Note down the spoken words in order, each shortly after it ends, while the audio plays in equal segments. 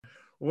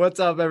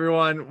What's up,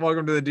 everyone?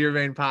 Welcome to the Deer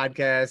Vein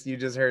podcast. You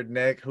just heard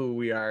Nick, who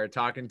we are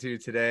talking to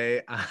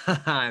today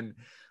on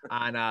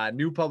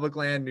new public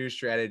land, new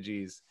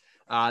strategies.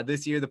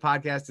 This year, the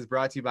podcast is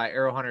brought to you by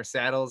Arrow Hunter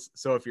Saddles.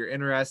 So if you're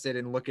interested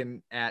in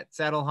looking at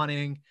saddle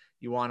hunting,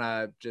 you want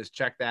to just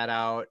check that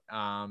out.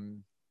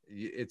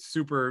 It's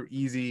super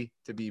easy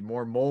to be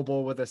more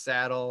mobile with a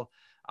saddle.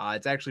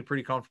 It's actually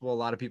pretty comfortable. A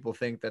lot of people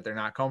think that they're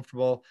not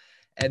comfortable.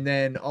 And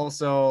then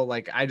also,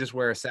 like, I just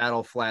wear a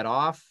saddle flat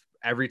off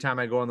every time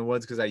I go in the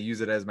woods because I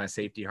use it as my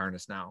safety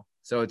harness now.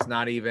 So it's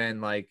not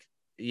even like,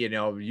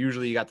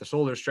 usually you got the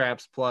shoulder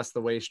straps plus the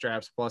waist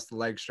straps plus the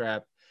leg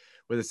strap.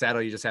 With a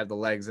saddle, you just have the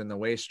legs and the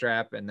waist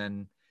strap, and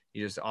then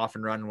you just off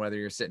and run whether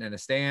you're sitting in a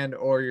stand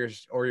or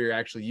you're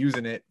actually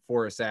using it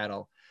for a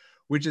saddle,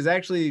 which is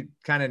actually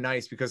kind of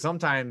nice because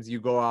sometimes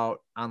you go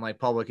out on like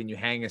public and you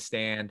hang a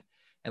stand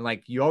and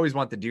like you always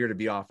want the deer to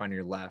be off on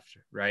your left,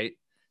 right?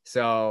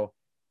 So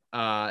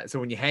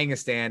when you hang a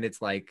stand,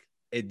 it's like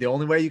the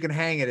only way you can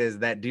hang it is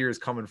that deer is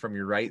coming from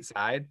your right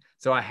side.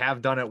 So I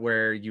have done it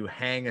where you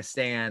hang a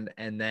stand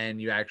and then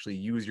you actually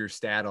use your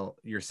saddle,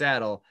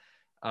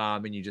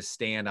 and you just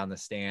stand on the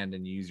stand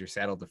and you use your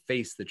saddle to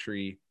face the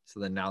tree. So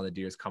then now the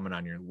deer is coming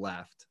on your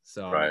left.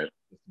 So Right.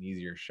 it's an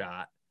easier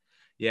shot.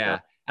 Yeah.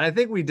 And I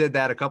think we did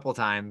that a couple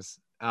times.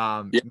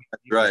 Yeah,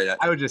 right.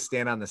 I would just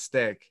stand on the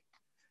stick.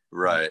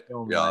 Right.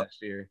 Yeah.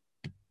 Last year.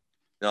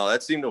 No,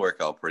 that seemed to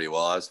work out pretty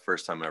well. That was the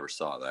first time I ever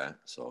saw that.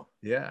 So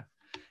yeah,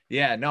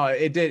 no,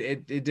 it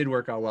did. It did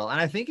work out well. And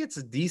I think it's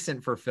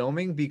decent for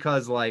filming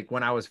because like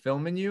when I was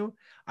filming you,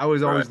 I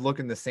was always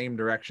looking the same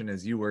direction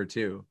as you were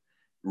too.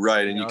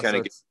 Right. And you kind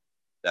of get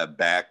that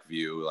back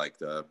view, like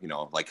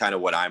like kind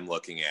of what I'm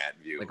looking at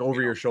view. Like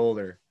over your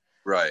shoulder.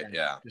 Right.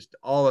 Yeah. Just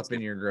all up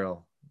in your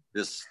grill.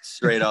 Just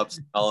straight up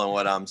smelling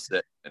what I'm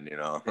sitting,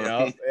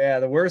 Yeah.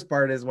 The worst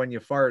part is when you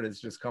fart, it's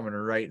just coming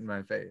right in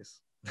my face.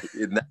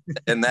 and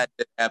that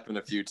did happen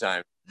a few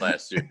times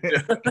last year.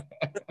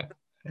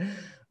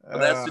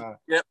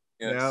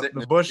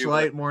 The bush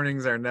light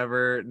mornings are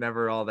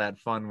never all that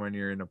fun when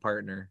you're in a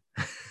partner.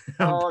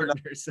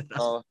 It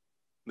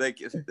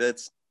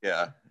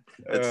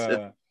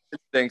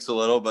stinks a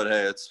little, but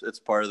hey, it's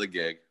part of the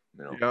gig.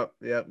 Yep.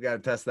 Got to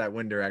test that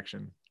wind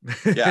direction.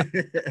 Yeah,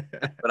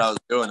 what I was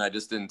doing, I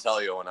just didn't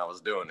tell you when I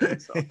was doing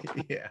it. So.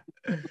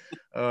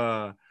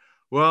 Yeah.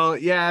 Well,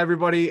 yeah,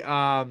 everybody.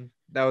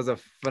 That was a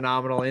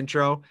phenomenal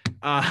intro.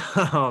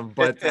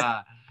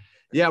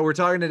 Yeah, we're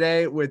talking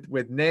today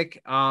with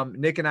Nick.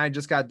 Nick and I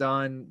just got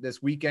done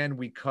this weekend.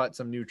 We cut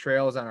some new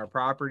trails on our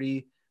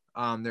property.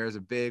 There's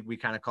a big, we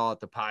kind of call it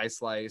the pie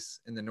slice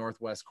in the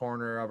northwest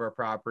corner of our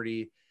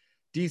property.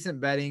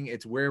 Decent bedding.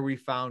 It's where we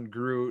found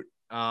Groot.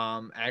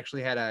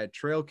 Actually had a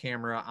trail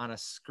camera on a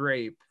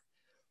scrape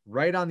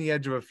right on the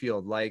edge of a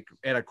field, like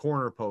at a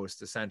corner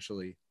post,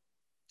 essentially.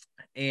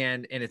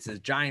 And it's a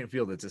giant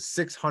field. It's a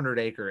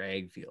 600-acre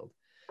ag field.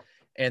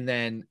 And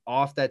then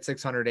off that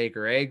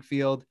 600-acre ag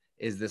field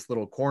is this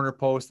little corner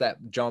post that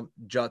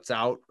juts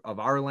out of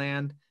our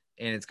land.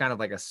 And it's kind of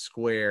like a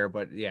square,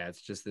 but yeah,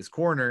 it's just this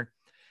corner.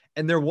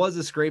 And there was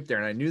a scrape there.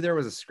 And I knew there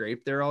was a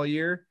scrape there all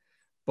year,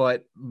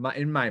 but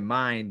in my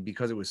mind,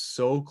 because it was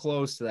so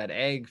close to that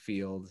ag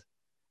field,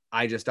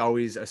 I just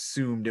always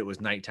assumed it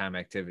was nighttime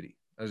activity.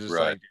 I was just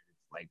like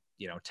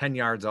 10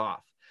 yards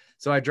off.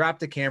 So I dropped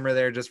the camera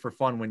there just for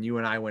fun when you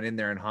and I went in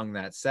there and hung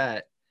that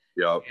set.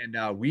 Yep.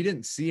 And we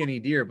didn't see any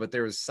deer, but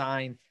there was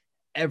sign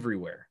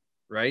everywhere.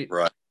 Right.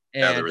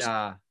 And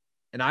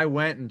and I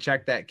went and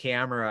checked that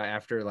camera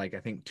after like, I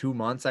think 2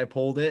 months I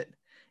pulled it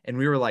and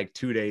we were like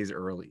 2 days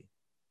early.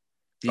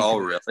 Oh,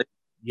 really?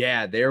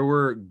 Yeah. There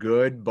were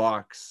good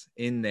bucks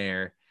in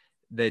there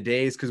the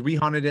days. Cause we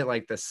hunted it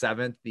like the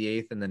 7th,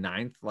 the 8th and the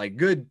 9th, like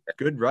good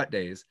rut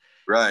days.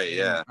 Right.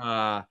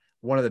 Yeah.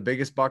 One of the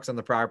biggest bucks on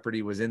the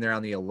property was in there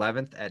on the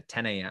 11th at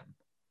 10 a.m.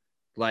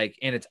 Like,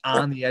 and it's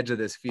on the edge of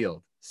this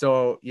field.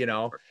 So,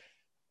 yeah,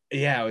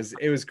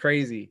 it was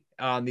crazy.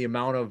 The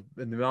amount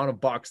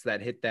of bucks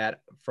that hit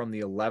that from the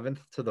 11th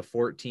to the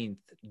 14th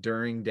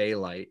during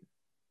daylight.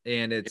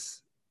 And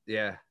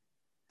yeah.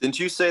 Didn't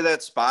you say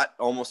that spot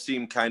almost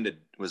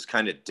was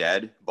kind of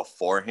dead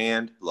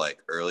beforehand, like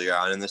earlier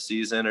on in the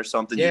season or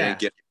something? Yeah. You didn't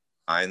get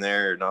behind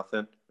there or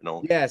nothing?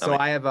 No. Yeah. So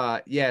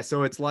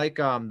so it's like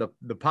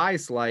the pie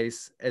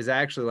slice is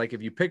actually like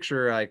if you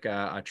picture like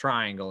a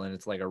triangle and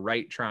it's like a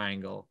right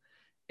triangle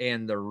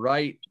and the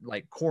right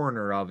like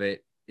corner of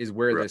it is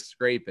where this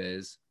scrape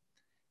is.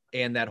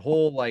 And that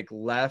whole like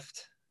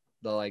left,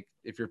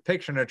 if you're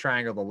picturing a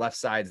triangle, the left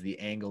side's the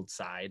angled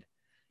side.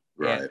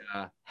 Right.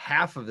 And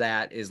half of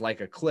that is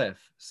like a cliff.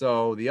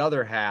 So the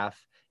other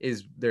half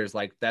is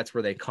that's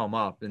where they come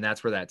up. And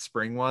that's where that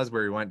spring was,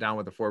 where you went down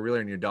with the 4-wheeler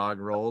and your dog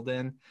rolled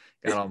in,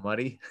 got all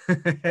muddy.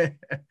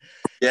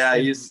 Yeah,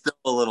 he's still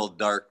a little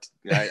dark.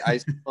 I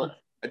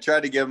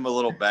tried to give him a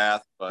little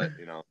bath, but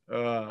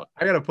I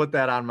got to put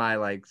that on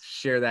my,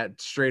 share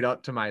that straight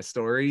up to my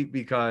story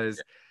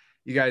because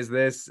you guys,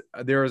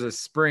 there was a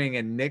spring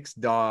and Nick's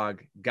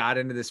dog got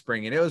into the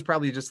spring and it was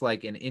probably just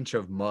like an inch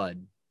of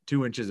mud,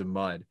 2 inches of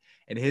mud.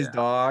 And his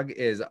dog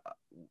is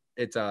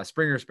it's a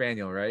Springer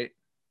Spaniel, right?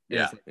 And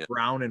Yeah, it's like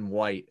brown and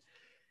white.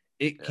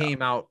 It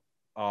came out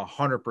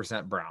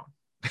 100% brown.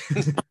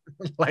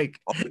 Like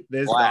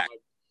this dog.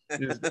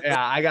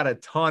 Yeah, I got a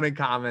ton of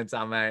comments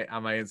on my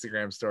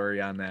Instagram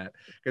story on that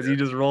because he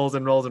just rolls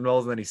and rolls and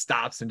rolls, and then he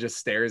stops and just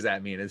stares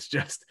at me, and it's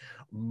just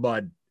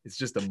mud. It's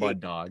just a mud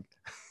dog.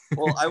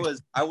 Well,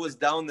 I was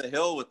down the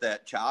hill with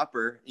that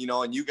chopper, you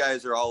know, and you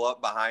guys are all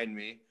up behind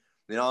me.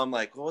 You know, I'm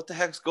like, well, what the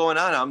heck's going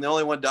on? I'm the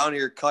only one down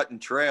here cutting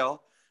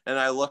trail, and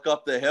I look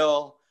up the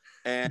hill,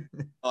 and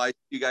I see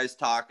you guys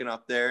talking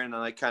up there, and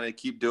then I kind of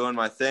keep doing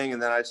my thing,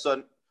 and then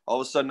all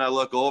of a sudden I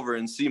look over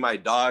and see my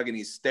dog, and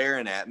he's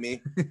staring at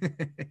me.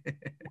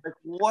 Like,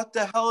 what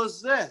the hell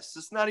is this?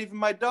 It's not even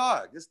my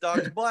dog. This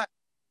dog's black.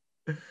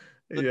 It's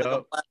like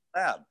a black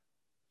lab.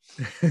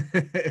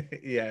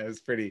 Yeah, it was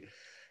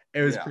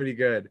pretty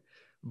good.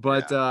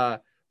 But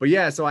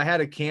yeah, so I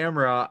had a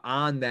camera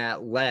on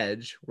that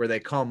ledge where they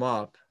come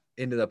up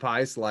into the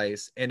pie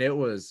slice, and it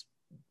was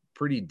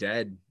pretty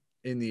dead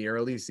in the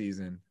early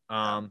season.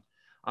 I'm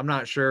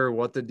not sure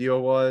what the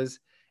deal was,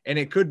 and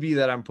it could be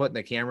that I'm putting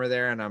the camera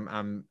there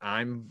and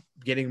I'm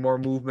getting more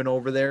movement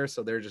over there,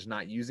 so they're just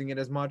not using it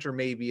as much, or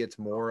maybe it's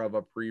more of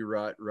a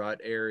pre-rut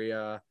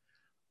area.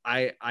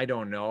 I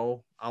don't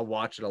know. I'll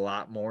watch it a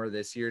lot more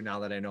this year now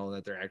that I know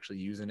that they're actually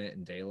using it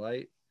in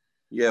daylight.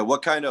 Yeah,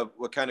 what kind of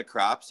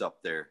crops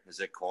up there? Is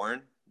it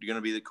corn? You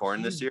gonna be the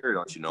corn this year, or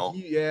don't you know?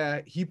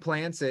 He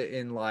plants it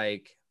in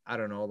like, I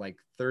don't know, like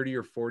 30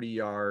 or 40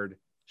 yard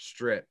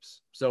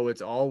strips. So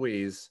it's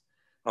always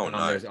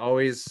nice. There's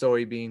always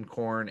soybean,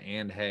 corn,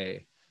 and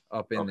hay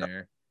up in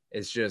there.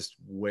 It's just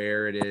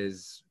where it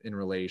is in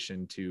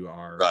relation to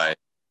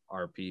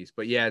our piece.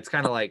 But yeah, it's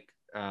kind of like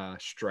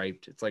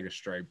striped. It's like a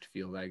striped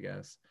field, I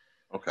guess.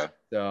 Okay.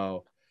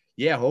 So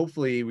yeah,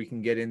 hopefully we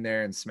can get in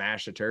there and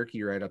smash a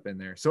turkey right up in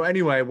there. So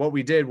anyway, what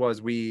we did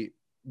was we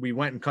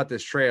went and cut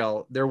this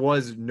trail. There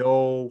was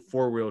no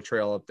 4-wheel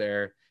trail up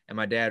there, and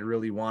my dad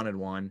really wanted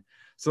one.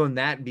 So then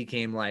that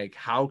became like,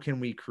 how can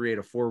we create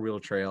a 4-wheel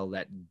trail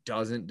that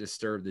doesn't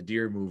disturb the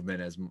deer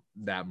movement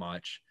that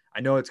much? I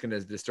know it's going to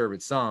disturb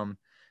it some.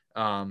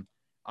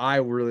 I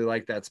really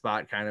like that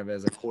spot kind of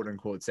as a quote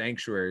unquote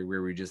sanctuary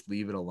where we just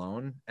leave it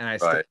alone. And I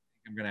still think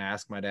I'm going to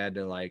ask my dad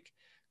to like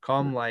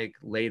come like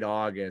late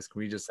August. Can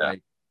we just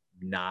like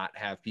not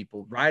have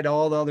people ride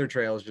all the other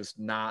trails, just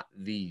not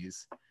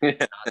these,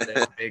 not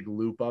this big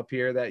loop up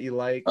here that you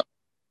like?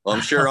 Well,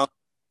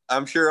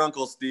 I'm sure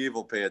Uncle Steve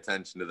will pay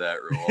attention to that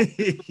rule.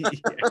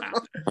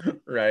 Yeah,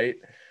 right.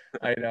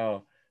 I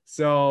know.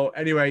 So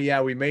anyway,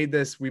 yeah, we made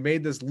this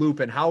loop,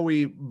 and how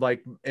we,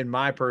 like, in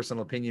my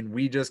personal opinion,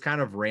 we just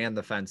kind of ran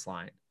the fence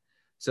line.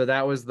 So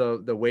that was the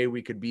way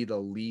we could be the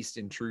least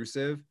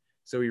intrusive.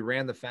 So we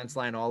ran the fence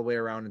line all the way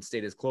around and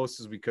stayed as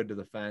close as we could to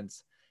the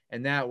fence.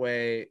 And that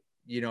way,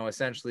 you know,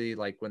 essentially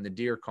like when the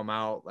deer come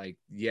out, like,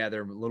 yeah,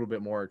 they're a little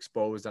bit more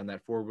exposed on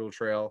that 4-wheel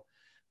trail,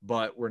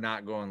 but we're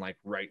not going like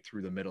right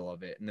through the middle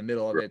of it. In the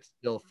middle of it's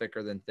still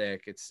thicker than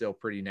thick. It's still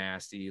pretty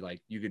nasty.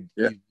 Like you could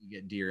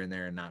get deer in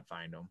there and not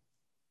find them.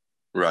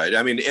 Right.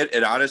 I mean,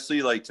 it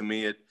honestly, like, to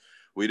me,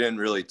 we didn't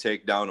really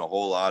take down a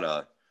whole lot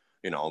of,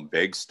 you know,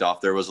 big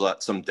stuff. There was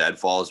some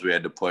deadfalls we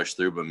had to push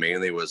through, but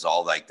mainly it was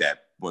all like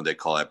that, what they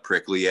call it,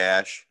 prickly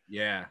ash.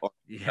 Yeah.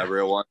 Whatever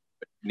it was,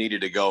 it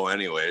needed to go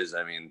anyways.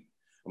 I mean,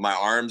 my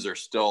arms are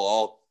still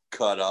all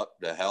cut up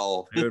to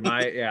hell. Dude,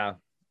 my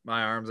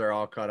arms are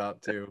all cut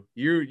up too.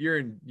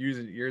 Yours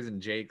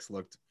and Jake's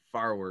looked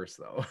far worse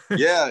though.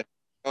 Yeah.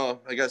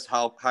 Oh, I guess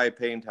how high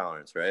pain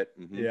tolerance, right?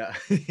 Mm-hmm. Yeah.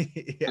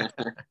 Yeah.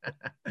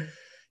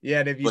 Yeah.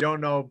 And if you don't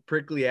know,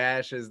 prickly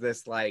ash is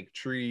this like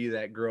tree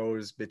that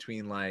grows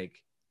between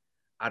like,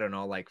 I don't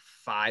know, like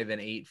 5 and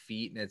 8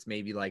 feet. And it's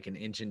maybe like an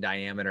inch in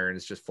diameter, and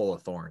it's just full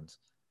of thorns.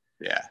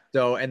 Yeah.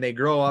 So, and they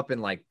grow up in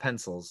like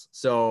pencils.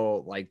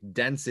 So like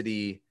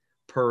density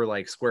per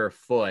like square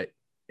foot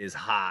is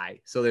high.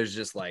 So there's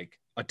just like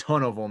a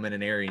ton of them in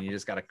an area, and you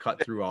just got to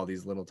cut through all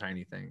these little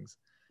tiny things.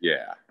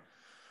 Yeah.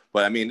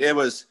 But I mean,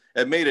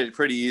 it made it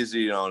pretty easy,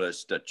 you know,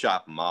 to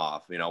chop them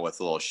off, you know, with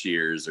little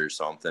shears or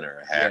something, or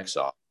a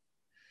hacksaw.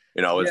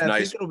 You know, it's nice. I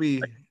think it'll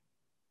be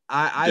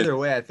either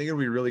way. I think it'll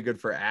be really good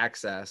for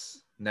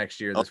access next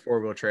year. This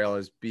 4-wheel trail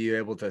is be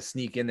able to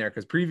sneak in there,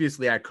 because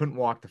previously I couldn't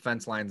walk the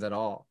fence lines at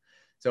all.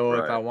 So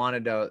if I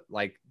wanted to,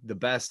 like, the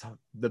best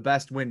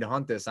wind to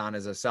hunt this on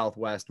is a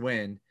southwest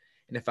wind,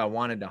 and if I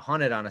wanted to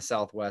hunt it on a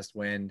southwest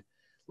wind,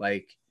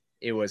 like,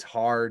 it was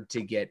hard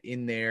to get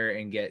in there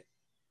and get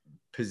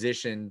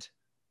positioned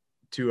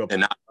to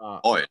and not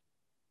noise.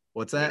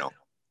 What's that? You know,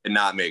 and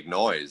not make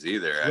noise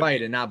either.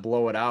 Right. And not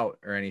blow it out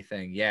or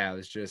anything. Yeah. It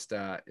was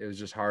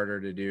just harder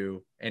to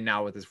do. And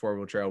now with this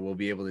 4-wheel trail, we'll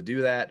be able to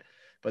do that.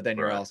 But then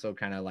you're also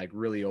kind of like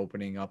really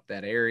opening up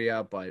that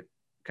area, but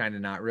kind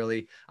of not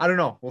really. I don't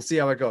know. We'll see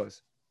how it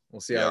goes. How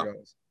it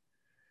goes.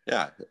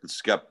 Yeah.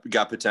 It's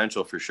got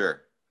potential for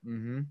sure.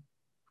 Mm-hmm.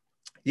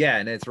 Yeah.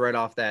 And it's right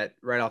off that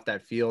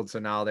field. So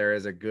now there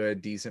is a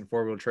good, decent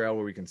 4-wheel trail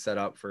where we can set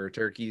up for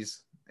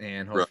turkeys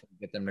and hopefully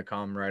get them to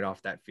come right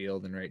off that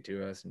field and right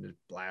to us and just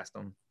blast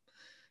them.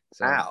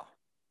 So,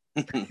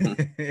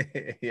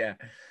 Yeah,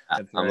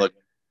 that's I'm right.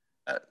 looking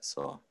at it,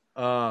 so.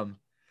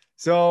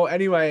 So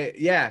anyway,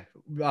 yeah.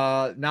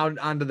 Now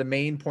on to the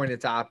main point of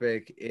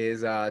topic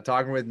is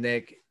talking with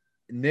Nick.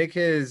 Nick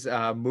has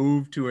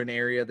moved to an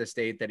area of the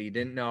state that he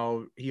didn't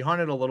know. He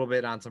hunted a little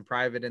bit on some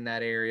private in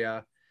that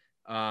area,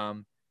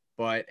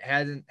 but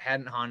hadn't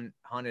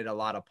hunted a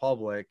lot of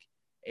public.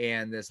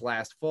 And this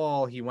last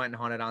fall, he went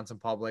and hunted on some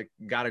public,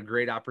 got a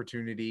great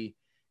opportunity.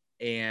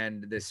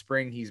 And this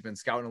spring, he's been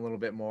scouting a little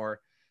bit more.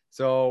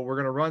 So we're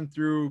gonna run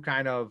through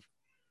kind of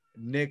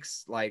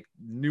Nick's like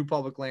new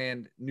public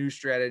land, new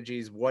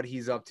strategies, what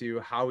he's up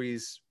to,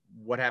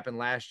 what happened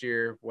last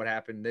year, what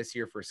happened this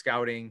year for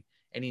scouting,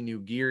 any new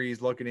gear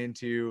he's looking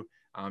into,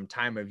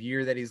 time of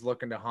year that he's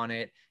looking to hunt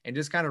it, and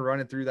just kind of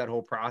running through that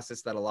whole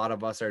process that a lot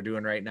of us are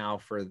doing right now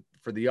for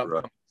the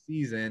upcoming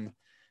season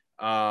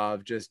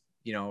of just,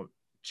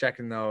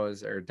 checking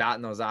those or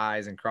dotting those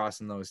I's and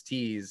crossing those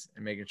T's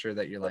and making sure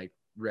that you're like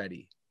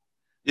ready.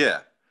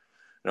 Yeah,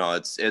 no,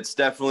 it's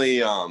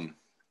definitely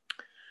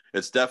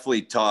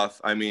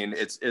tough. I mean,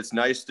 it's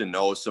nice to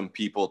know some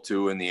people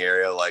too in the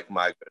area, like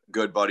my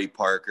good buddy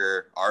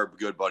Parker, our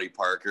good buddy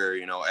Parker,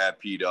 at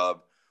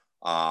P-Dub.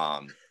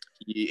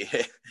 He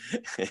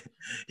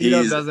he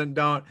doesn't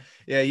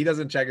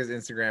check his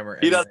Instagram or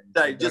anything. He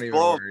doesn't just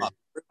blow him up.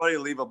 Everybody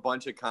leave a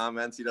bunch of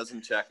comments. He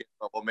doesn't check it,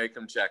 but we'll make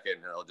him check it,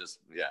 and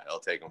it'll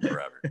take him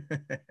forever.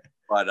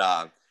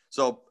 But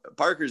so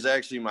Parker's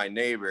actually my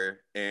neighbor,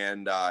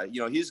 and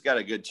he's got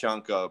a good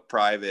chunk of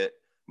private,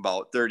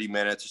 about 30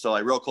 minutes or so,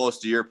 like real close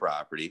to your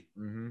property.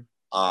 Mm-hmm.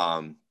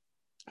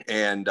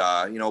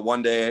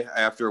 One day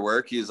after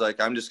work, he's like,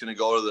 I'm just going to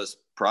go to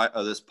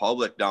this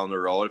public down the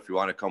road if you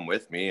want to come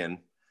with me. And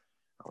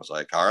I was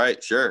like, all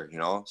right, sure.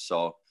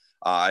 So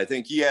I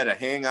think he had a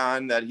hang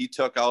on that he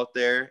took out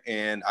there,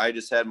 and I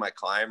just had my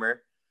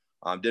climber.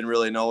 Didn't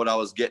really know what I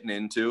was getting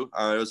into.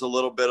 It was a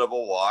little bit of a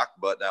walk,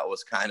 but that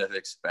was kind of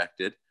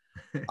expected.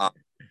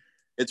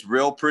 It's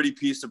real pretty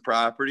piece of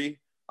property.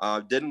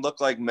 Didn't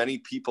look like many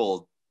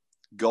people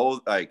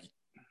go like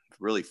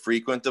really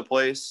frequent the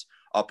place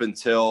up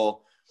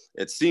until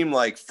it seemed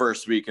like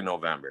first week in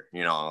November,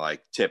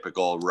 like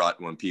typical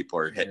rut when people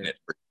are hitting it.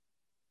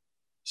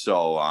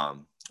 So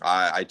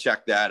I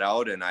checked that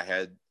out, and I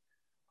had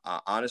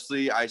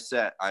honestly, I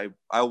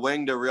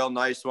winged a real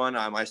nice one.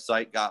 My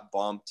sight got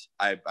bumped,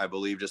 I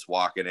believe, just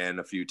walking in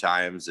a few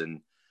times,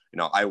 and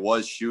I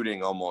was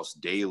shooting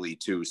almost daily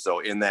too. So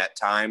in that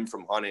time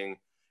from hunting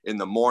in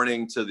the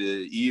morning to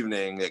the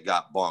evening, it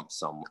got bumped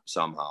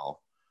somehow.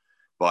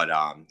 But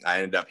I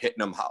ended up hitting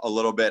them a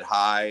little bit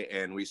high,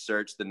 and we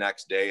searched the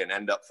next day and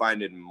ended up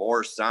finding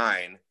more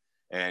sign.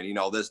 And,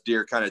 this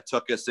deer kind of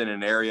took us in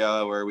an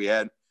area where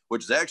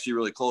which is actually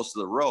really close to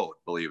the road,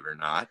 believe it or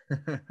not,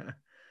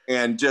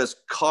 and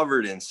just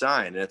covered in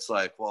sign. And it's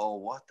like, well,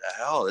 what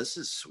the hell? This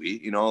is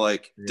sweet.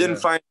 Didn't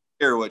find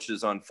deer, which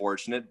is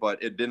unfortunate,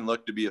 but it didn't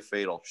look to be a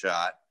fatal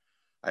shot.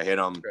 I hit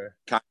them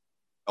kind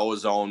of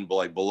ozone,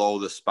 like below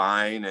the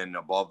spine and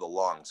above the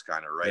lungs,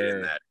 kind of right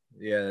in that.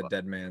 Yeah, the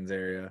dead man's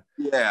area.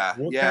 Yeah.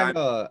 What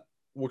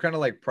kind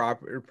of like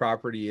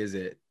property is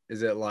it?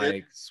 Is it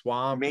like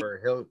swamp or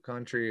hill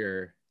country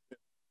or?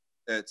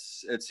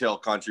 It's hill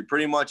country.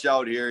 Pretty much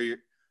out here,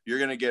 you're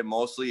gonna get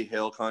mostly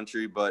hill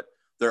country, but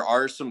there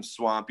are some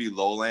swampy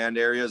lowland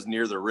areas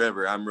near the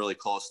river. I'm really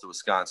close to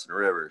Wisconsin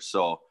River,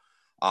 so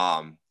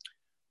I'm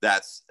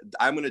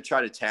gonna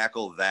try to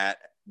tackle that.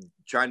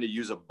 Trying to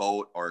use a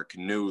boat or a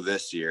canoe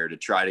this year to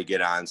try to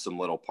get on some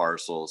little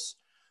parcels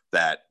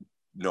that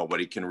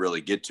nobody can really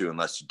get to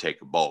unless you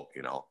take a boat,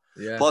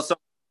 Yeah. Plus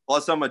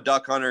I'm a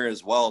duck hunter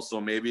as well, so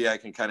maybe I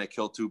can kind of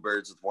kill two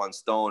birds with one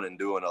stone and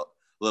doing a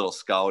little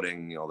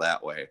scouting,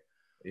 that way.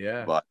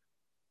 Yeah. But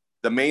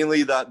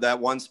mainly that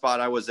one spot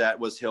I was at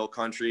was hill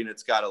country, and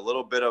it's got a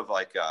little bit of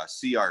like a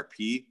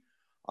CRP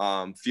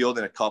field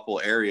in a couple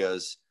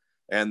areas.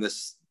 And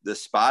this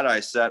spot I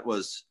set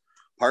was,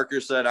 Parker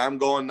said, I'm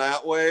going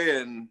that way,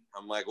 and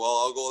I'm like, well,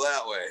 I'll go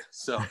that way.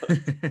 So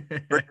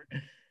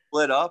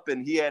split up,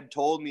 and he had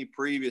told me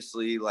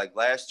previously, like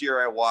last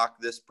year I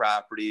walked this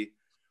property.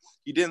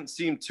 He didn't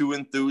seem too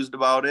enthused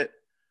about it.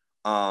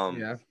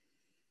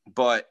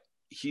 But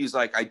he's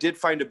like, I did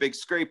find a big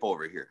scrape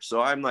over here.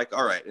 So I'm like,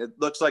 all right, it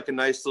looks like a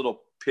nice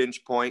little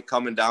pinch point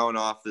coming down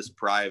off this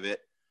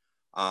private.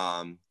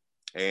 And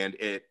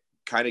it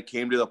kind of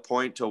came to the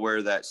point to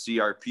where that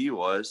CRP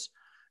was.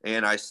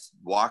 And I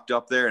walked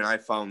up there and I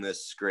found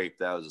this scrape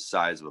that was the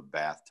size of a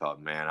bathtub,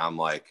 man. I'm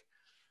like,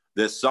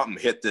 something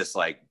hit this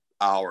like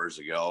hours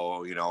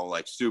ago,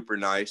 like super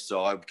nice.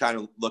 So I'm kind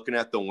of looking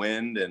at the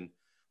wind and I'm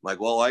like,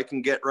 well, I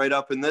can get right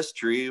up in this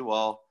tree.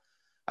 Well,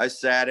 I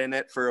sat in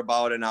it for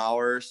about an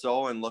hour or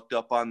so and looked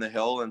up on the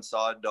hill and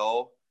saw a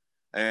doe.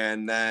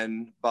 And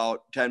then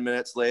about 10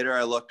 minutes later,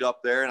 I looked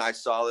up there and I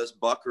saw this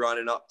buck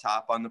running up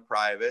top on the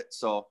private.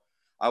 So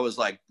I was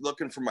like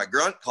looking for my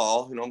grunt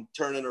call,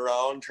 turning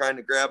around, trying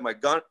to grab my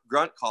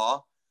grunt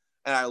call.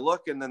 And I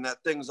look, and then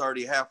that thing's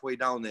already halfway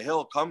down the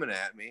hill coming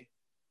at me.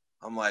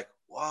 I'm like,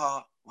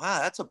 wow,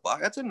 that's a buck.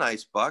 That's a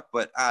nice buck,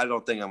 but I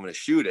don't think I'm going to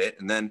shoot it.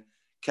 And then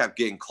kept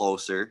getting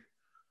closer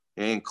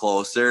and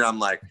closer. And I'm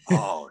like,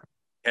 oh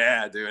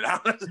yeah, dude.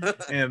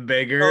 And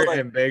bigger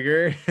and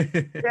bigger.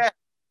 Yeah.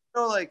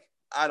 Like,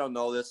 I don't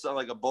know. This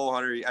like a bow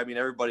hunter. I mean,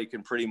 everybody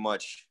can pretty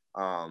much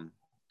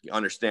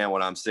understand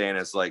what I'm saying.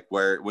 It's like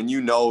when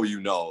you know,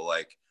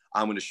 like,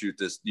 I'm going to shoot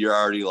this, you're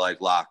already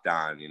like locked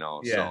on, Yeah.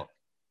 So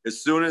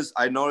as soon as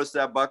I noticed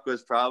that buck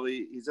was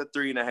he's a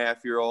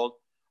 3.5-year-old,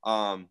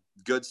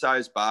 good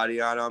sized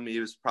body on him. He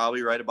was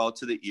probably right about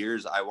to the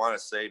ears. I want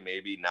to say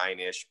maybe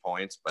 9-ish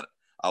points, but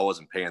I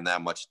wasn't paying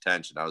that much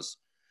attention. I was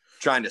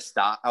trying to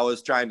stop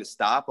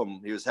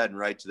him. He was heading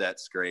right to that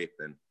scrape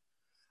and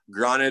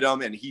grunted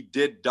him. And he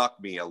did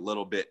duck me a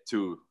little bit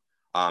too.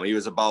 He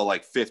was about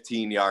like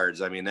 15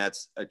 yards. I mean,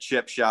 that's a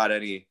chip shot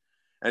any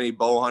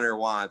bow hunter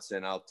wants.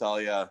 And I'll tell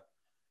you,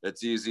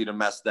 it's easy to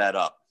mess that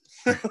up.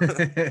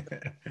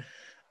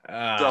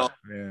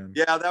 Man.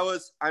 Yeah, that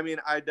was, I mean,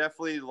 I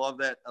definitely love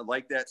that. I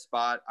like that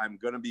spot. I'm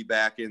going to be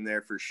back in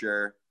there for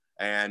sure.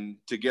 And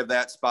to give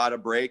that spot a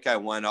break, I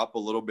went up a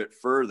little bit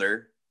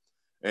further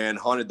and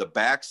hunted the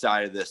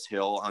backside of this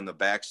hill on the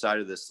backside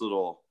of this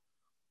little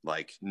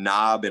like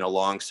knob and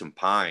along some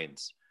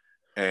pines.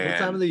 And what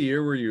time of the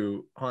year were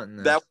you hunting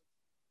this? That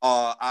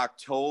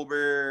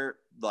October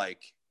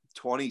like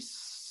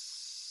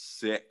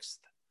 26th.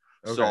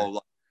 Okay. So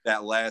like,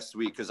 that last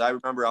week, because I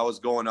remember I was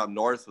going up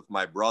north with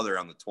my brother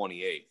on the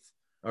 28th.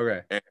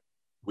 Okay. And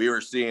we were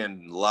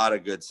seeing a lot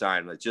of good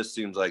signs. It just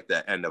seems like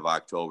the end of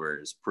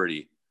October is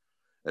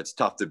it's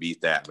tough to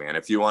beat that, man.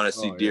 If you want to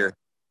see deer,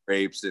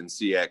 grapes, and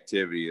see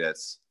activity,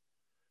 that's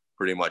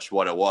pretty much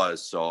what it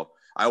was. So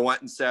I went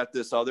and sat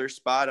this other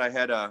spot. I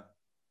had a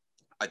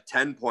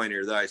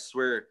 10-pointer that I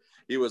swear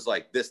he was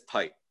like this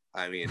tight.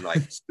 I mean,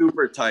 like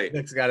super tight.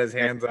 Nick's got his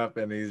hands up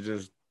and he's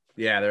just,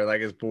 they're like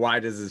as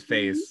wide as his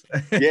face.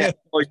 Yeah.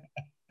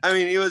 I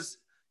mean, he was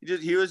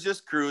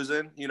just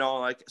cruising,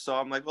 like, so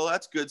I'm like, well,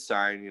 that's good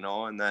sign,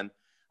 and then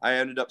I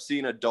ended up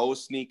seeing a doe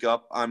sneak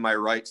up on my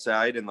right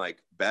side and like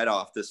bed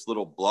off this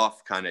little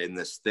bluff kind of in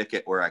this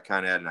thicket where I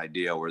kind of had an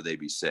idea where they'd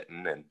be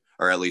sitting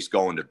or at least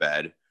going to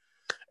bed.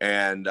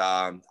 And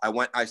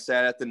I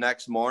sat at the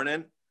next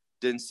morning,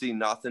 didn't see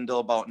nothing till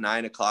about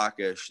 9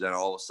 o'clock-ish. Then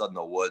all of a sudden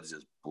the woods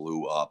just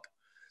blew up.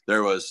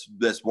 There was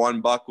this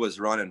one buck was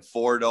running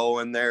 4 doe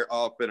in there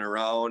up and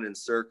around in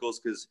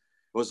circles because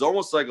it was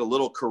almost like a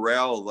little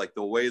corral, like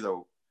the way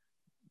the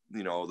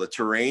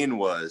terrain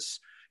was.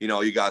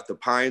 You got the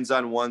pines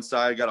on one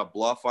side, got a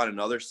bluff on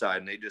another side,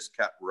 and they just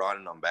kept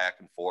running them back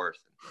and forth.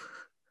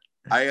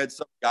 I had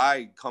some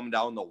guy come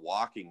down the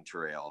walking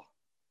trail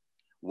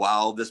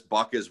while this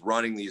buck is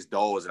running these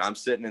does, and I'm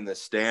sitting in the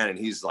stand, and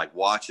he's like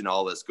watching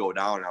all this go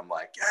down. And I'm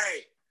like,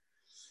 hey,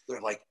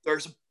 they're like,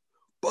 there's a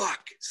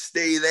buck,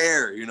 stay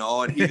there,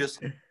 and he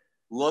just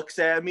looks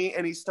at me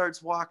and he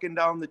starts walking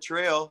down the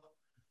trail,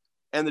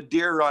 and the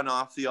deer run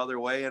off the other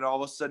way, and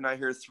all of a sudden I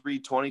hear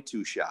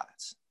 322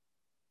 shots.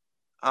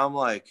 I'm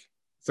like,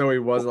 so he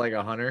was like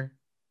a hunter?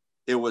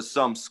 It was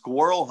some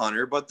squirrel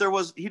hunter, but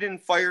he didn't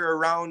fire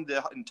around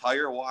the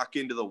entire walk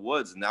into the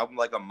woods, and now I'm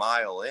like a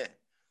mile in.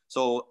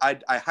 So I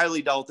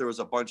highly doubt there was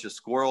a bunch of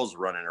squirrels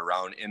running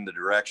around in the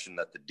direction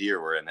that the deer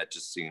were in. That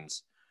just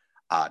seems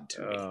odd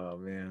to me. Oh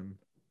man.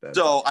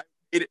 So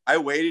I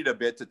waited a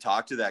bit to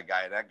talk to that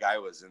guy, and that guy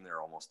was in there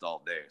almost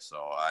all day. So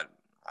I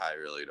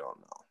really don't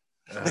know.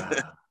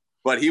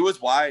 But he was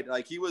wide.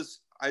 Like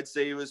I'd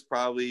say he was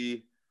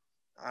probably,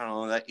 I don't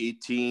know, that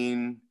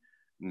 18,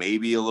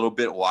 maybe a little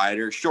bit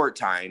wider, short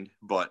tined,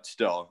 but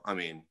still, I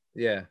mean,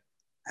 yeah,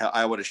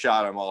 I would have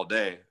shot him all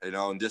day,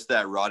 and just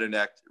that rutting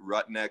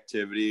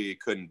activity, you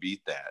couldn't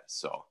beat that.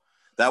 So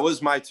that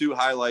was my 2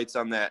 highlights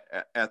on that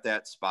at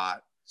that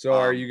spot. So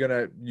are you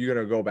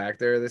gonna go back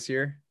there this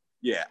year?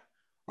 Yeah.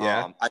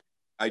 Yeah.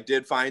 I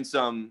did find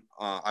some,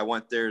 I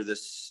went there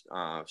this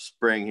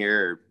spring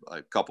here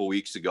a couple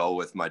weeks ago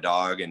with my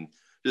dog and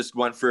just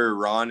went for a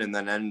run, and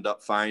then ended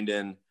up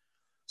finding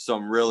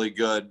some really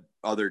good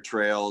other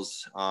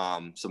trails,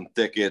 some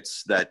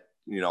thickets that,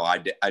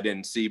 I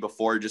didn't see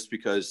before, just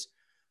because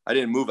I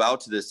didn't move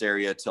out to this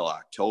area till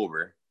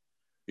October,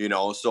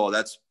 so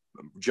that's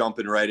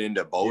jumping right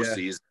into bow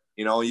season.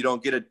 You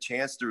don't get a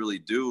chance to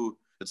really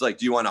it's like,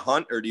 do you want to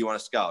hunt or do you want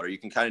to scout? Or you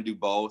can kind of do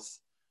both.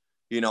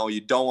 You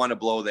don't want to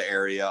blow the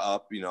area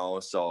up,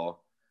 so.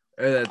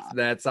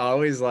 That's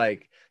always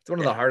like, it's one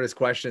of the hardest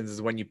questions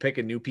is when you pick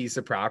a new piece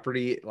of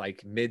property,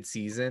 like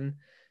mid-season.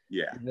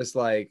 Yeah. Just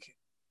like,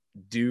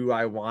 do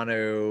I want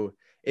to,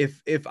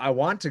 if I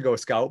want to go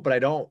scout, but I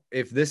don't,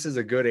 if this is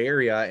a good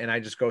area and I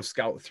just go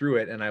scout through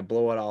it and I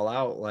blow it all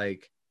out,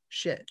 like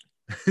shit.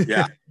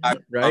 Yeah.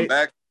 Right. I'm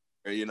back.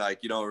 You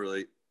don't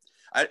really,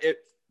 it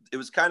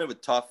was kind of a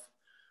tough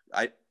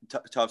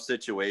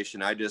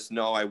situation. I just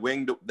know I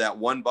winged that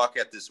one buck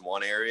at this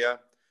one area.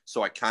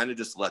 So I kind of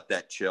just let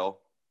that chill.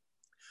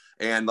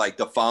 And like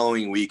the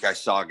following week, I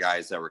saw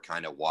guys that were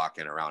kind of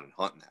walking around and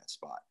hunting that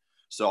spot.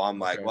 So I'm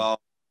like, well,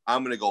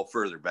 I'm going to go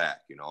further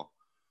back,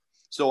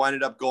 So I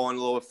ended up going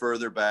a little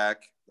further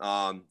back.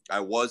 I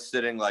was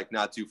sitting like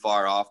not too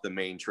far off the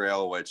main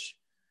trail, which,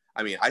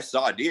 I mean, I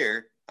saw a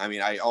deer, I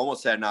mean, I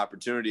almost had an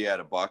opportunity at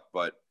a buck,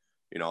 but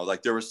you know,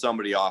 like there was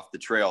somebody off the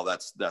trail.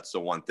 That's the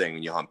one thing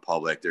when you hunt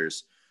public.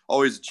 There's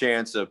always a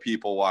chance of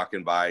people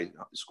walking by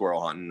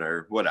squirrel hunting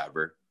or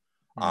whatever.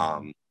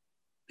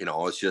 You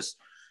know, it's just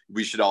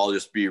we should all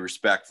just be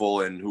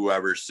respectful, and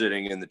whoever's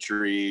sitting in the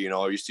tree, you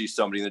know, you see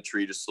somebody in the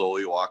tree, just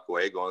slowly walk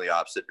away, go in the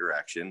opposite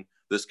direction.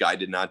 This guy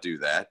did not do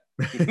that.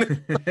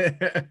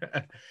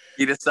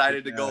 He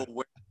decided to go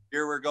where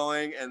here we're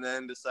going, and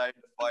then decided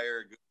to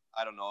fire,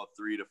 I don't know,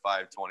 3 to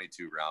 5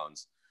 22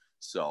 rounds.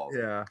 So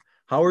yeah.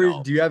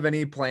 Do you have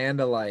any plan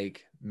to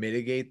like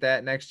mitigate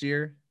that next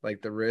year?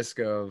 Like the risk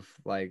of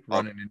like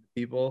running into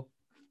people?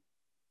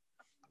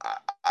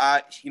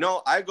 You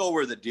know, I go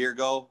where the deer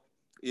go,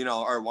 you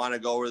know, or want to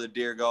go where the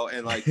deer go.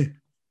 And like,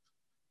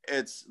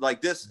 it's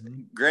like this,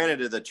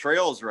 granted the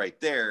trail's right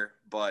there,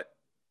 but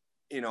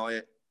you know,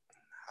 I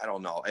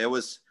don't know.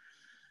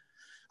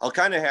 I'll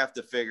kind of have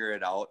to figure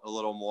it out a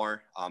little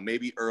more.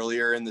 Maybe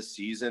earlier in the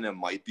season, it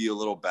might be a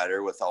little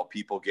better without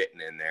people getting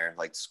in there,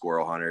 like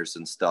squirrel hunters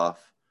and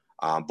stuff.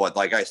 But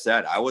like I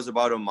said, I was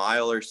about a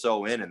mile or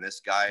so in, and this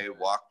guy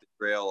walked the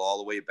trail all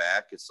the way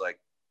back. It's like,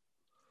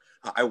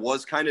 I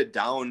was kind of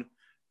down.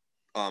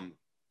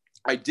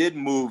 I did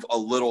move a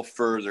little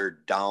further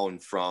down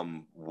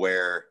from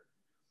where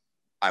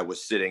I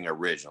was sitting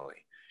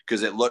originally,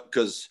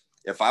 because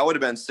if I would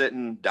have been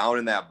sitting down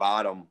in that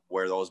bottom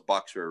where those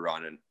bucks were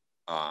running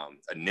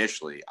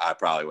initially, I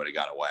probably would have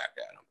got a whack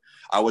at them.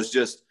 I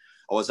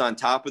was on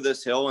top of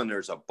this hill, and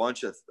there's a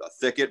bunch of a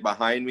thicket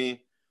behind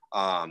me,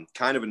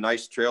 kind of a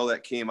nice trail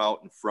that came out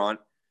in front.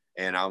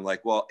 And I'm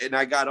like, well, and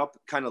I got up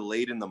kind of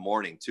late in the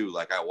morning too.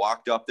 Like I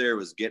walked up there, it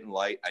was getting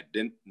light. I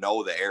didn't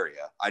know the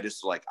area. I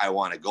just like, I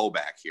want to go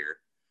back here.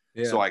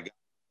 Yeah. So I got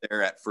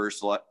there at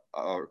first light,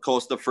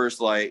 close to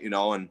first light, you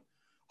know, and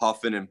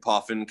huffing and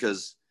puffing,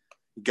 cause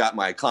got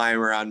my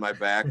climber on my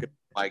back,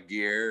 my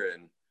gear.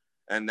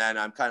 And then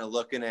I'm kind of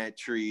looking at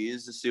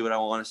trees to see what I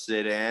want to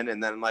sit in.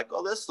 And then I'm like,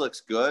 oh, this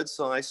looks good.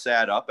 So I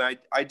sat up, and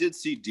I did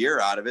see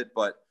deer out of it,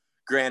 but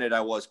granted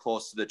I was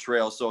close to the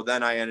trail. So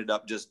then I ended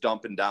up just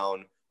dumping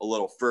down a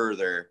little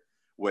further,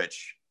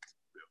 which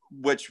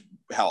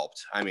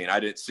helped. I mean, I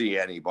didn't see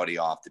anybody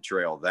off the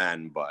trail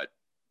then, but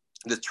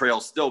the trail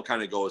still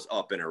kind of goes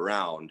up and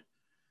around.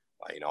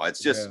 You know,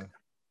 it's just,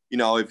 you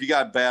know, if you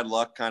got bad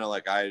luck, kind of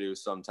like I do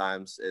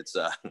sometimes, it's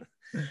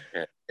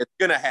it's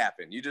gonna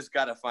happen. You just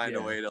got to find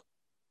a way to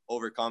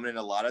overcome it. And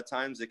a lot of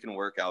times it can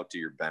work out to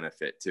your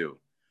benefit too.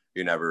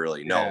 You never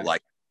really know.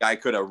 Like I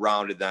could have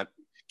rounded them,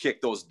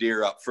 kicked those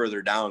deer up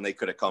further down, they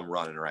could have come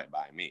running right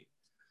by me.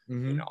 You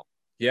know.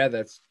 Yeah,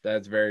 that's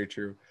very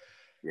true.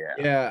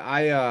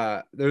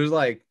 Yeah. There's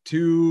like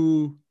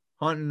two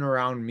hunting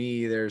around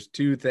me. There's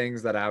two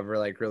things that I've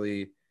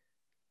really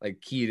like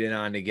keyed in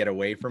on to get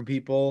away from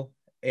people.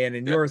 And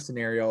in your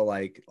scenario,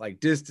 like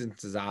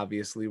distance is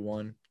obviously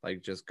one,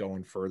 like just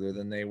going further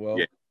than they will.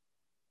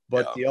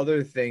 But the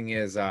other thing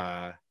is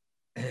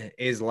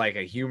like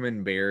a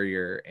human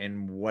barrier,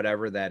 and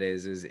whatever that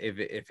is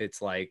if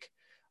it's like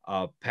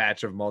a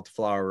patch of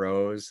multiflower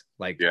rose,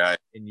 like,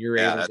 and you're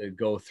able to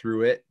go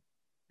through it,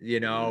 you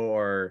know,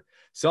 or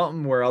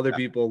something where other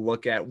people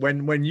look at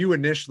when you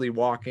initially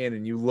walk in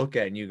and you look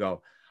at it and you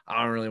go,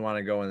 I don't really want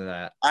to go into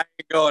that. I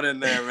ain't going in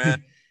there,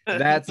 man.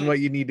 That's what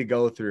you need to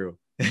go through.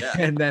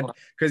 And then,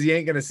 because you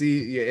ain't going to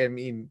see, I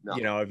mean,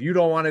 you know, if you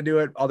don't want to do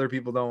it, other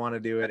people don't want to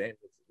do it. And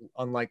it's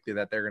unlikely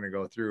that they're going to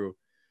go through.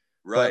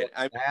 Right.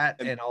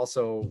 And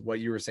also what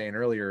you were saying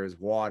earlier is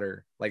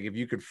water. Like if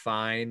you could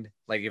find,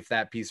 like if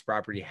that piece of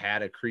property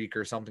had a creek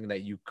or something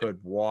that you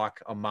could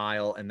walk a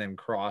mile and then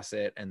cross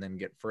it and then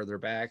get further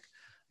back,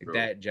 like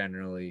that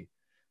generally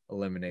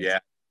eliminates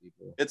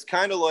people. It's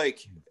kind of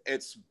like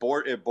it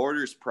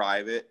borders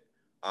private.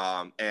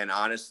 And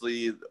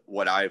honestly,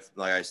 like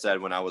I said,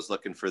 when I was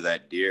looking for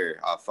that deer,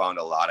 I found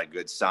a lot of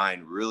good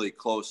sign really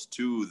close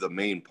to the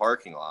main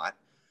parking lot.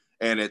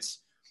 And it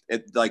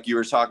like you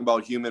were talking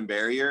about human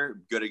barrier,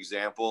 good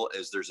example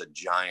is there's a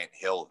giant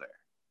hill there.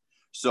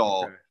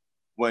 So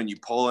when you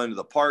pull into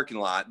the parking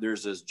lot,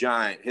 there's this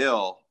giant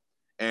hill,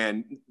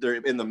 and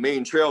the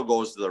main trail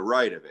goes to the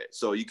right of it.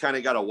 So you kind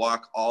of got to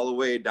walk all the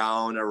way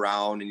down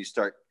around, and you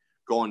start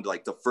going to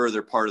like the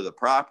further part of the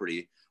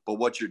property. But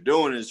what you're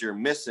doing is you're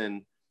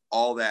missing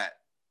all that.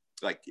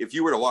 Like if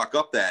you were to walk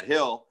up that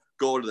hill,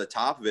 go to the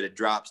top of it, it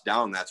drops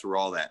down. That's where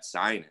all that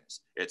sign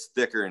is. It's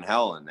thicker than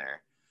hell in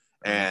there.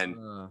 And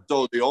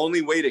so the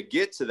only way to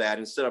get to that,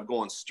 instead of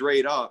going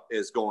straight up,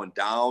 is going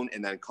down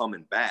and then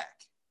coming back,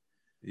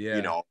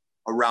 you know,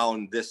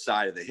 around this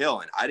side of the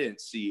hill. And I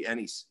didn't see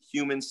any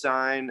human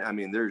sign. I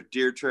mean, there's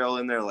deer trail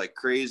in there like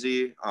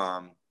crazy,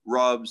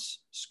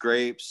 rubs,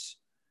 scrapes.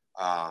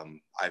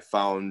 I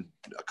found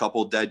a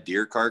couple dead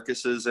deer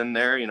carcasses in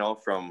there, you know,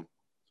 from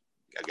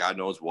God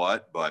knows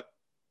what, but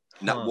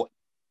not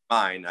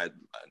mine. I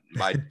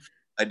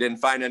didn't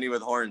find any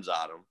with horns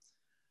on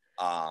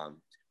them.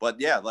 But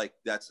yeah, like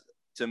that's,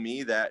 to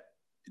me, that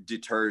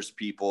deters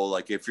people.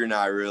 Like if you're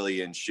not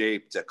really in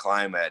shape to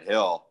climb that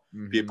hill,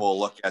 people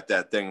look at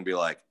that thing and be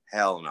like,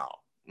 hell no.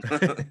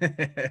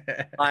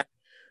 You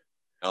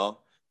know?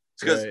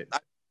 because Right.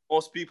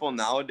 most people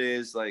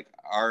nowadays like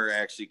are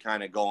actually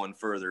kind of going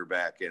further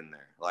back in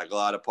there. Like a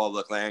lot of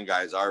public land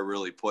guys are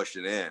really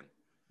pushing in,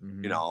 you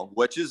Mhm. know,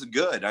 which is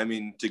good. I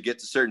mean, to get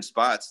to certain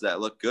spots that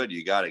look good,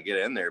 you got to get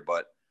in there.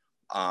 But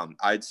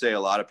I'd say a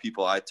lot of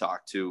people I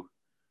talk to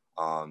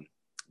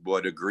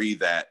would agree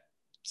that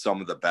some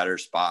of the better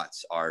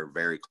spots are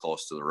very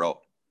close to the road,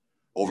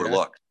 Yeah.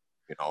 overlooked,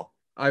 you know.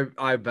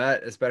 I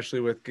bet, especially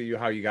with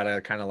how you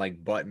gotta kind of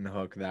like button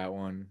hook that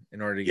one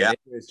in order to get Yeah, it.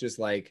 It's just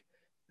like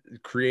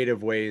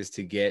creative ways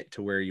to get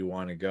to where you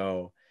want to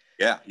go.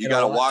 yeah. You And a got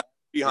to lot, walk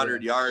yeah.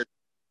 300 yards,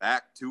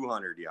 back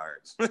 200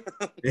 yards.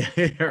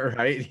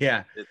 Right.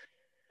 Yeah. It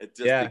just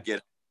to Yeah.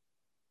 get.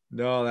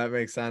 No, that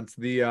makes sense.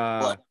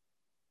 But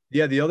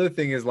Yeah, the other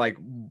thing is like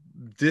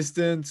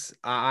distance.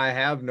 I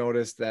have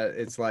noticed that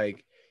it's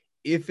like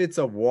if it's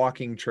a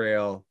walking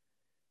trail,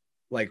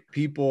 like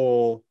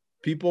people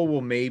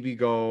will maybe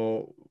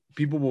go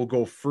people will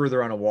go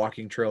further on a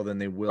walking trail than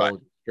they right,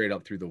 will straight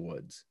up through the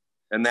woods.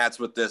 and that's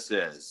what this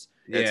is.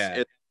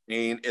 Yeah.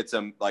 It's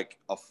a like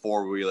a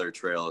 4-wheeler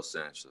trail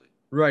essentially.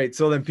 Right.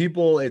 So then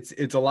people it's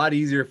a lot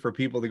easier for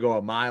people to go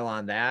a mile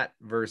on that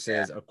Yeah,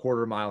 versus a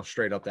quarter mile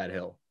straight up that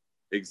hill.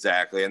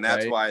 exactly, and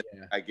that's Right? why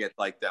Yeah. I get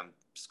like them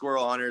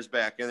squirrel hunters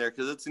back in there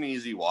because it's an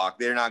easy walk.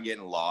 They're not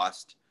getting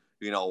lost,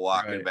 you know,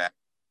 walking Right. back.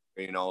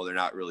 You know, they're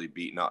not really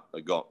beating up,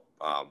 going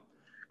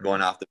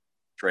Right. off the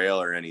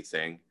trail or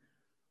anything.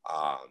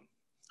 Um,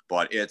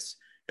 but it's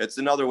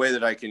another way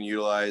that I can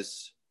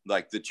utilize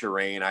like the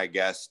terrain, I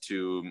guess,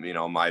 to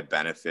my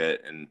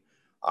benefit and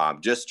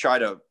just try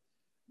to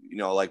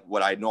like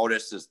what I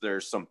noticed is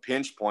there's some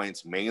pinch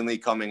points mainly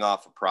coming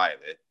off of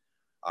private,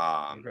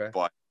 Okay.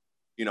 but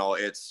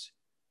it's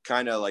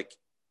kind of like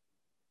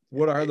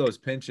What are those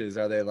pinches?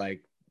 Are they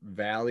like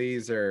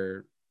valleys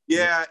or what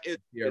yeah,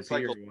 it's PRP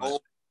like or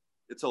what?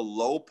 it's a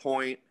low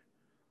point.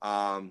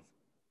 Um,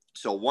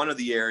 so one of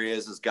the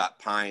areas has got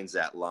pines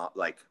that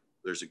like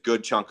there's a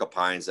good chunk of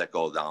pines that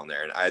go down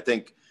there, and I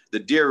think the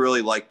deer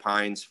really like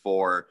pines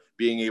for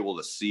being able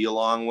to see a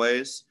long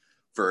ways,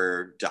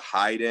 for to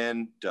hide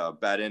in, to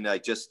bed in. I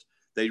just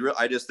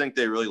think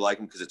they really like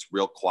them because it's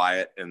real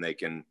quiet and they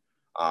can,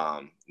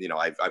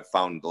 I've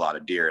found a lot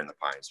of deer in the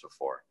pines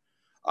before.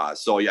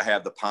 So you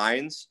have the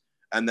pines,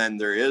 and then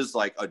there is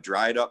like a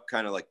dried up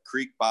kind of like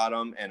creek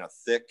bottom and a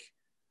thick,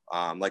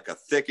 like a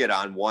thicket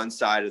on one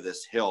side of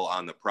this hill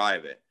on the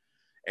private.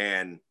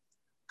 And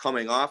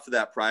coming off of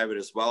that private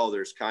as well,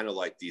 there's kind of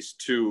like these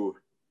two,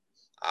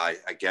 I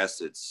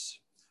guess it's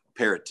a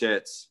pair of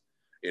tits,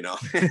 you know.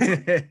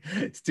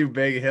 It's two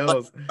big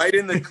hills. right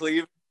in the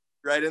cleave,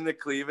 right in the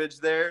cleavage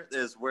there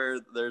is where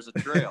there's a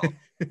trail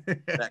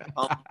that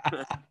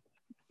comes.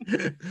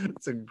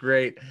 It's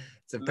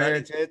it's a pair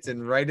of tits,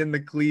 and right in the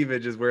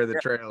cleavage is where the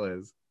trail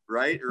is.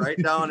 right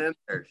down in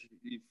there.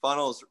 He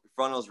funnels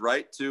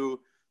right to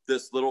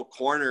this little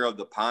corner of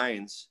the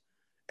pines,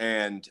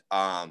 and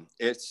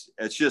it's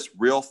just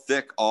real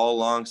thick all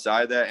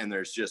alongside that, and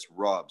there's just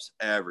rubs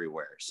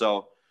everywhere.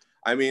 So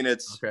I mean,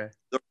 Okay.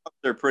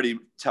 they're pretty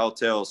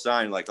telltale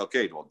sign, like,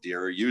 okay, well,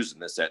 deer are using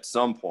this at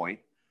some point,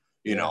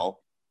 you Yeah. know.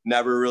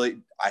 Never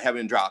really, I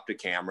haven't dropped a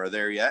camera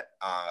there yet.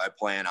 I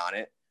plan on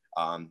it.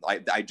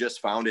 I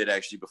just found it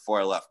actually before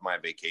I left my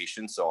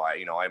vacation, so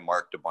I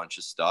marked a bunch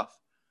of stuff.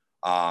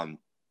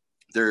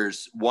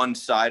 There's one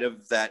side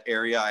of that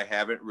area I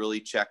haven't really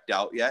checked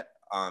out yet,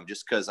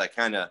 just because I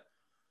kind of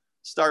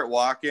start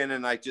walking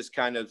and I just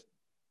kind of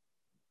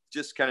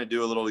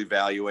do a little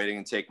evaluating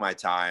and take my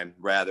time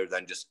rather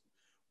than just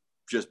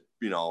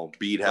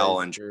beat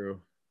hell and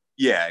True.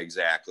 yeah,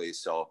 exactly.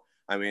 So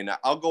I mean,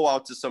 I'll go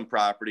out to some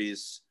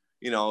properties,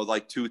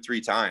 like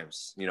 2-3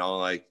 times,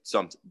 like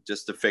some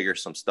just to figure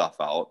some stuff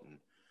out. And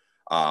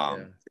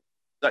Yeah.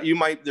 that you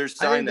might there's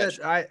sign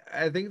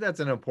I think that's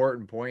an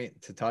important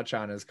point to touch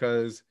on is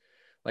because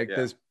like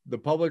yeah. the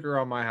public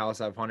around my house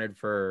I've hunted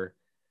for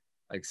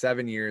like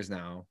 7 years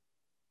now.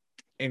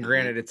 And Mhm.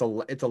 granted,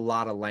 it's a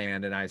lot of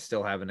land and I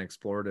still haven't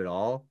explored it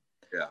all.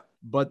 Yeah.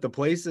 But the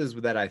places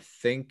that I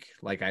think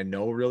like I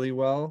know really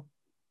well,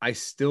 I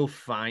still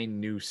find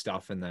new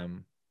stuff in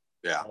them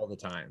Yeah. all the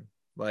time.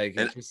 Like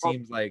And it just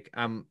seems like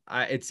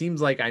it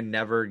seems like I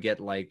never get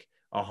like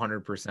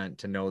 100%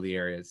 to know the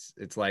areas.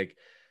 It's like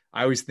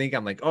I always think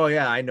I'm like, oh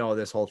yeah, I know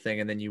this whole thing,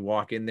 and then you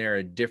walk in there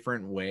a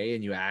different way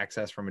and you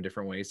access from a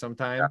different way yeah.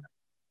 sometime,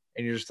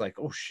 and you're just like,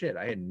 oh shit,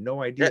 I had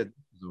no idea Yeah. this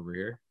was over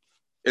here.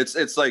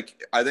 It's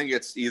like I think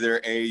it's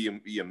either A,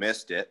 you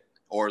missed it,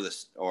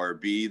 or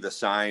B, the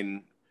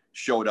sign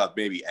showed up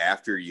maybe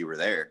after you were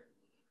there.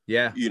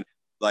 Yeah.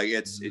 Like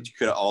it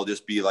could all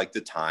just be like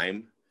the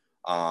time.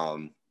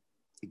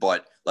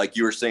 But like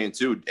you were saying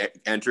too,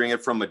 entering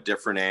it from a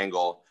different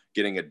angle,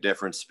 getting a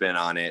different spin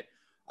on it.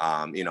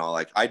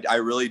 Like I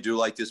really do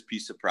like this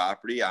piece of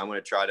property. I'm going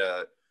to try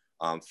to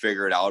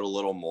figure it out a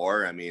little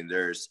more. I mean,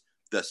 there's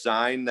the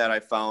sign that I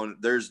found.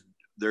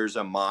 There's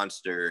a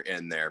monster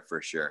in there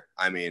for sure.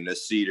 I mean, the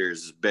cedar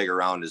is as big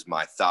around as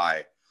my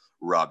thigh,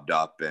 rubbed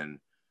up, and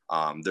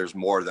there's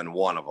more than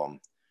one of them.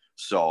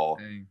 So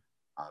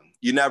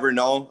you never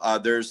know.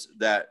 There's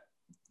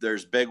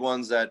there's big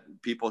ones that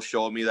people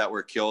showed me that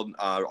were killed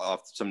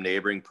off some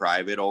neighboring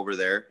private over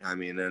there. I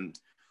mean, and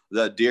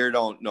the deer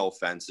don't know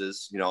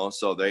fences, you know,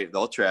 so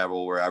they'll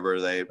travel wherever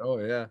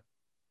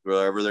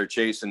they're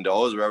chasing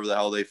does, wherever the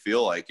hell they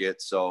feel like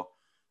it. So,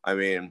 I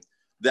mean,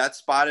 that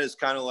spot is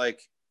kind of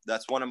like,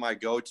 that's one of my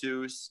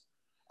go-tos.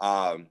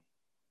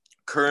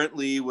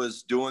 Currently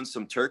was doing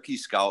some turkey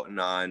scouting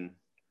on,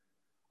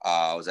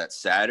 was that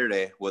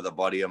Saturday with a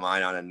buddy of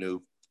mine on a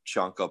new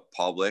chunk of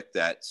public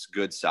that's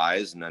good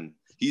size. And then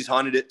he's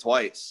hunted it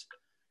twice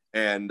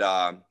and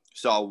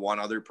saw one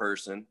other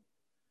person.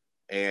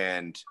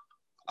 And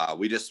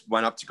we just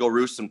went up to go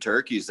roost some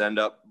turkeys, end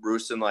up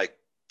roosting like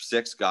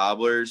 6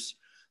 gobblers,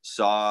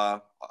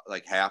 saw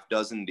like half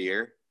dozen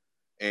deer,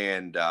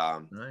 and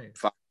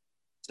nice.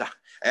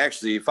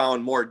 Actually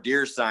found more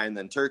deer sign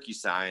than turkey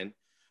sign,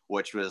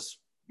 which was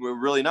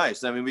really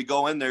nice. I mean, we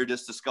go in there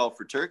just to scout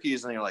for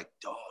turkeys, and you're like,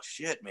 oh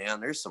shit,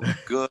 man, there's some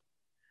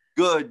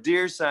good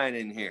deer sign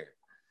in here,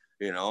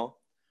 you know?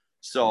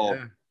 So,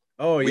 yeah.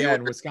 Oh yeah.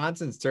 And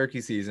Wisconsin's turkey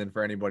season,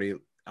 for anybody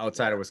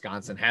outside of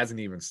Wisconsin, hasn't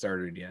even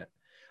started yet.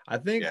 I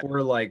think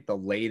we're like the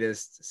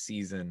latest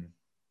season.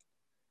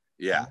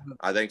 Yeah,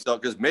 I think so.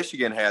 Cause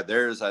Michigan had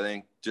theirs, I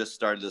think, just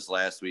started this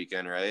last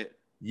weekend, right?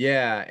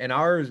 Yeah. And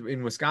ours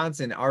in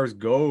Wisconsin, ours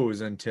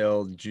goes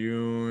until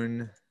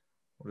June.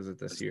 What is it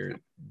this year?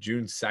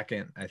 June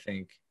 2nd, I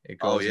think it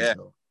goes. Oh yeah.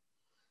 Until.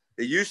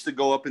 It used to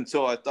go up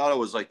until, I thought it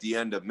was like the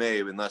end of May,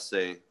 unless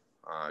they,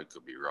 I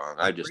could be wrong.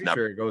 I just never.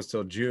 Sure it goes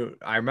till June.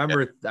 I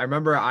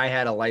remember I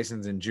had a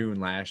license in June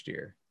last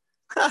year.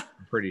 I'm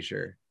pretty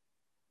sure.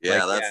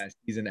 Yeah, like, that's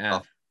season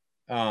F.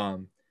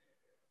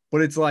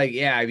 But it's like,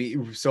 yeah, I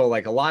mean, so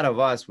like a lot of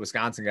us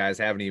Wisconsin guys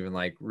haven't even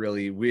like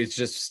really, it's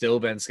just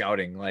still been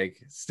scouting,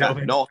 like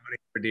scouting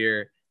for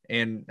deer.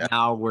 And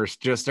now we're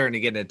just starting to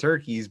get into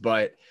turkeys.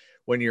 But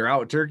when you're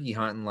out turkey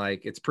hunting,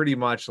 like it's pretty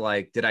much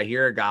like, did I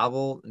hear a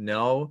gobble?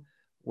 No.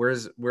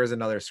 Where's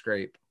another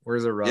scrape?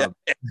 Where's a rub?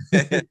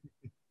 Yeah.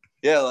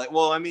 Yeah, like,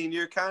 well, I mean,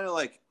 you're kind of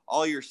like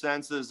all your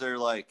senses are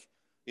like,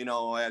 you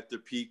know, at the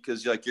peak,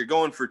 because like you're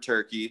going for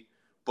turkey,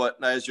 but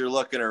as you're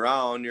looking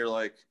around, you're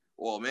like,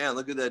 well, man,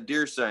 look at that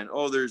deer sign.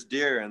 Oh, there's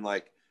deer. And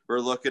like we're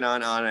looking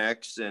on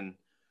Onyx and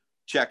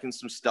checking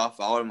some stuff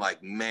out. I'm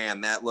like,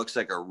 man, that looks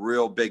like a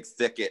real big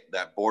thicket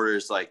that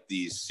borders like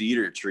these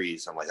cedar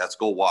trees. I'm like, let's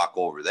go walk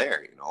over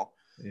there, you know?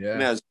 Yeah.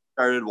 And as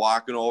I started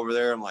walking over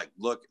there, I'm like,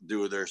 look,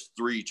 dude, there's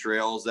 3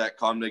 trails that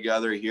come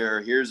together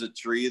here. Here's a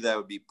tree that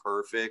would be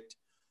perfect,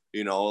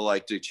 you know,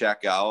 like to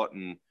check out.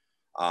 And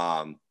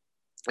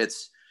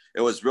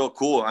it was real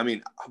cool. I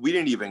mean, we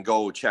didn't even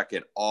go check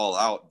it all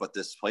out, but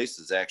this place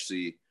is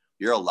actually,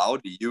 you're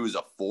allowed to use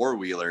a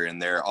 4-wheeler in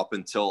there up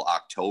until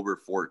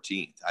October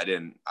 14th. I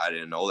didn't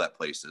know that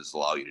places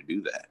allow you to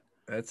do that.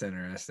 That's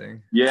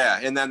interesting. Yeah.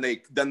 And then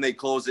they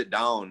close it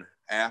down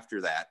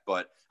after that.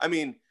 But I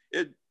mean,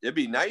 it'd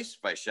be nice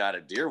if I shot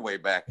a deer way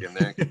back in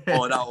there,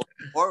 pulling out with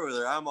a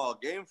 4-wheeler. I'm all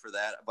game for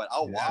that, but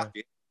I'll walk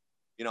it.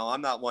 You know,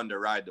 I'm not one to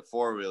ride the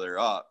 4-wheeler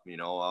up, you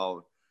know,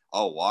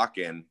 I'll walk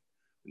in,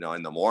 you know,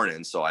 in the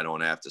morning, so I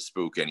don't have to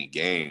spook any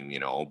game, you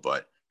know,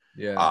 but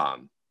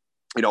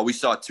you know, we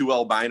saw 2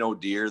 albino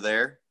deer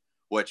there,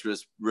 which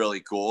was really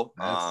cool.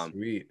 That's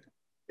sweet.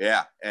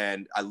 Yeah.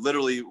 And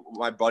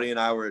my buddy and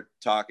I were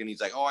talking.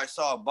 He's like, oh, I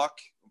saw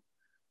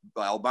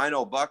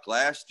albino buck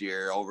last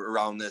year over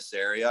around this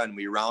area. And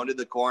we rounded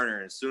the corner.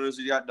 And as soon as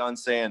we got done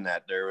saying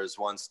that, there was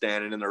one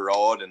standing in the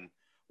road and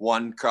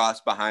one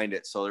crossed behind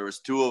it. So there was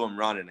 2 of them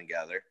running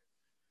together.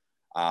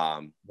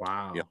 Wow.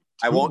 You know,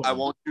 I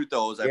won't shoot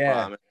those. I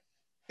promise.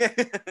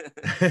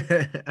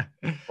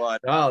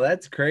 But oh,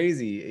 that's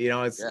crazy. You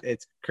know,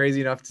 it's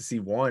crazy enough to see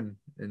one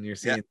and you're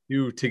seeing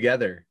 2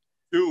 together.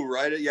 2,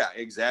 right? Yeah,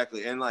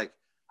 exactly. And like,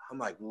 I'm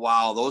like,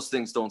 wow, those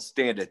things don't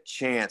stand a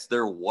chance.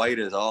 They're white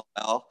as all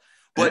hell.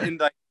 But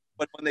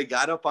but when they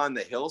got up on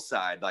the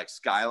hillside, like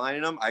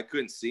skylining them, I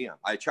couldn't see them.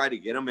 I tried to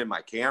get them in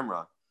my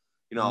camera,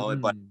 you know,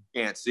 but I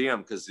can't see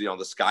them because, you know,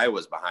 the sky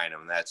was behind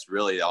them. And that's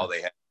really all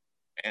they had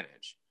to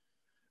manage,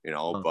 you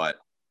know, but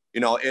you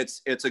know,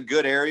 it's a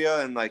good area,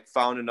 and like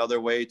found another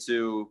way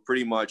to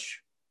pretty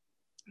much,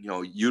 you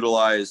know,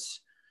 utilize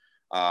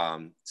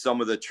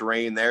some of the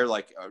terrain there,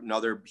 like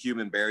another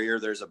human barrier.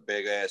 There's a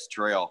big ass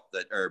trail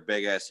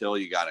big ass hill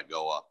you got to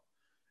go up,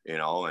 you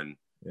know, and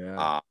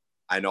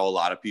I know a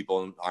lot of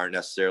people aren't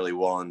necessarily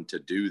willing to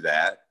do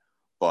that,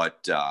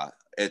 but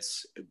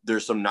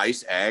there's some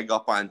nice ag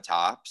up on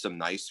top, some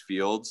nice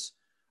fields,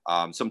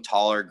 some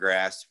taller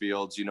grass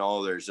fields, you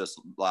know, there's just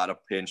a lot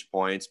of pinch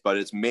points, but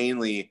it's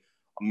mainly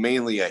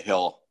a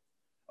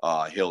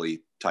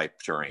hilly type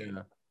terrain,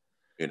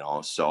 you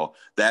know, so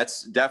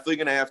that's definitely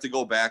going to have to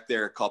go back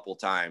there a couple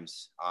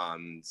times,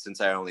 since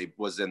I only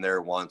was in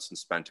there once and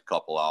spent a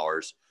couple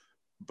hours,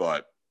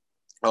 but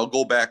I'll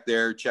go back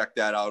there, check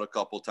that out a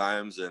couple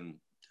times. And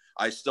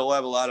I still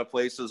have a lot of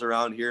places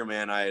around here,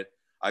 man. I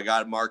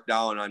got it marked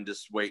down. I'm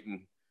just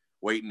waiting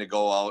to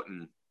go out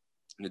and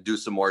do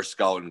some more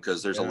scouting,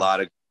 because there's a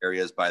lot of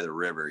areas by the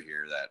river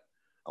here that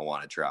I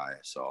want to try.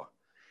 So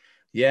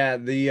Yeah,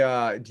 do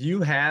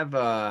you have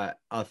a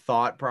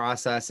thought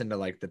process into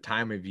like the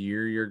time of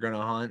year you're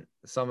gonna hunt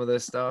some of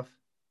this stuff?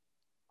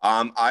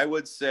 I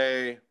would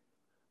say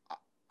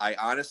I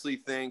honestly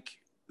think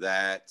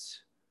that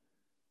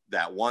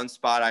that one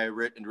spot I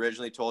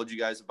originally told you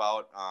guys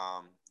about,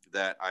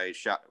 that I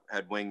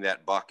had winged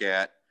that buck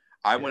at,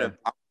 I want to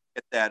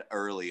get that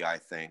early. I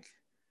think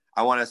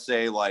I want to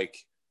say like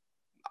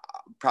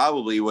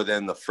probably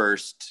within the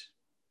first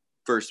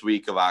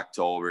week of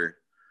October,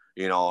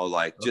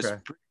 like just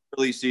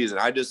early season.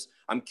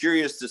 I'm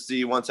curious to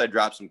see once I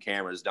drop some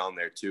cameras down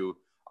there too,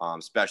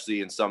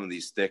 especially in some of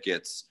these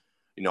thickets,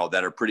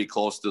 that are pretty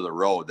close to the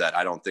road that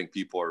I don't think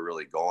people are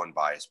really going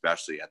by,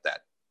 especially at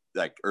that,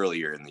 like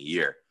earlier in the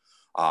year.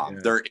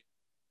 They're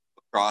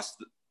across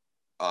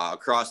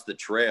the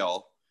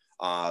trail.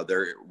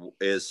 There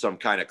is some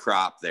kind of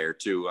crop there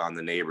too on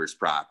the neighbor's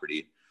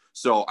property.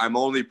 So I'm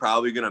only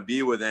probably going to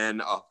be within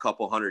a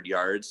couple 100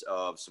 yards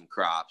of some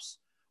crops,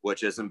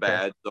 which isn't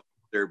bad. So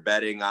they're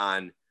bedding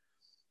on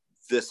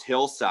this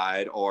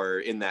hillside or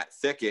in that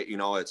thicket,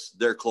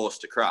 they're close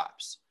to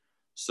crops.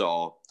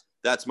 So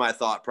that's my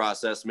thought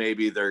process.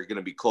 Maybe they're going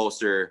to be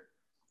closer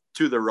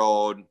to the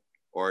road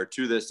or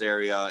to this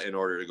area in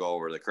order to go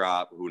over the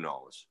crop. Who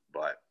knows?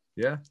 But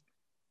yeah,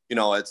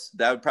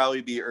 that would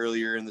probably be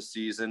earlier in the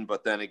season.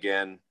 But then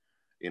again,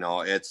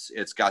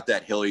 it's got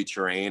that hilly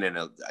terrain, and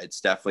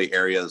it's definitely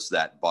areas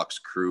that bucks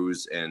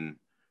cruise in,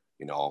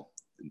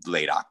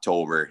 late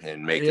October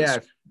and make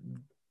it.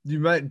 You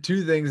meant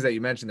two things that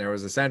you mentioned there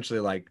was essentially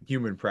like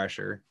human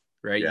pressure,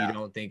 right? Yeah. You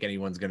don't think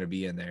anyone's going to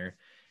be in there.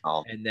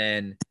 Oh. And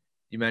then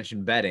you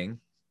mentioned bedding,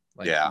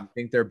 like you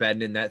think they're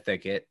bedding in that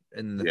thicket.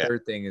 And the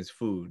third thing is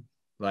food.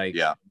 Like,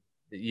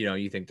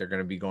 you think they're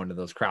going to be going to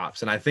those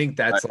crops. And I think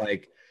that's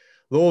like,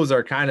 those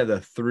are kind of the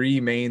three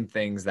main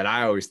things that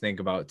I always think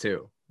about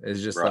too.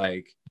 Is just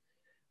like,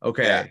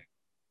 okay,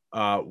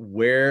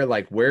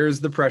 where's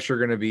the pressure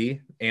going to be?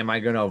 Am I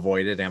going to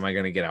avoid it? Am I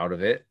going to get out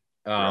of it?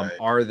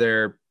 Are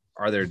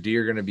there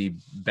deer going to be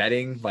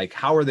bedding? Like,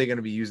 how are they going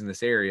to be using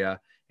this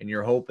area? And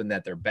you're hoping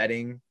that they're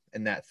bedding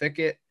in that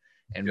thicket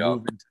and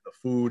move into the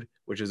food,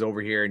 which is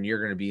over here, and you're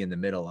going to be in the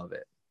middle of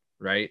it,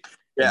 right?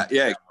 Yeah,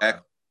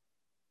 exactly.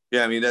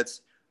 Yeah, I mean,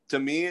 that's, to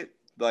me,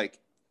 like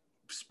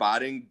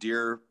spotting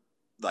deer,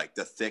 like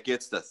the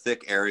thickets, the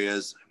thick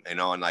areas, and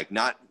like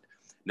not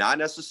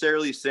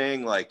necessarily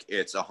saying like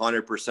it's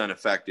 100%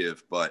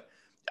 effective, but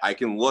I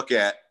can look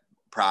at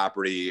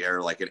property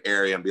or like an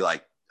area and be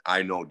like,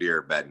 I know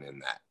deer bedding in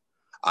that.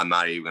 I'm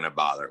not even going to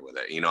bother with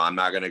it. I'm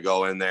not going to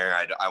go in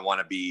there. I want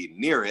to be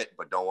near it,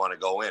 but don't want to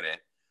go in it,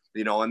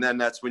 and then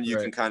that's when you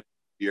can kind of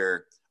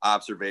your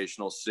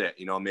observational sit,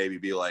 maybe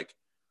be like,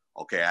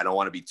 okay, I don't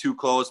want to be too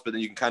close, but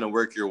then you can kind of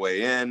work your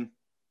way in.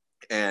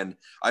 And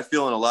I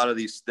feel in a lot of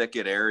these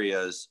thicket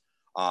areas,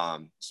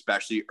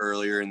 especially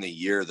earlier in the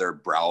year, they're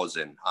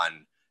browsing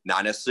on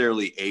not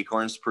necessarily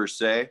acorns per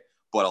se,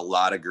 but a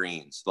lot of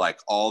greens, like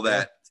all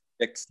that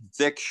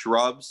thick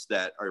shrubs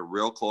that are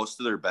real close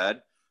to their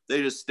bed.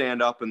 They just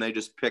stand up and they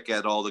just pick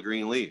at all the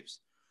green leaves.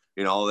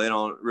 They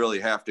don't really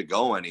have to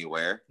go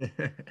anywhere.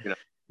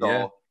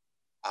 So,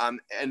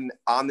 and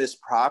on this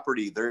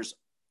property,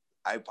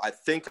 I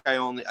think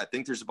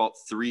there's about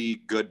 3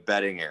 good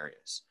bedding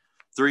areas,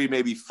 3,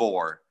 maybe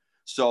 4.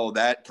 So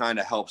that kind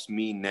of helps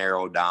me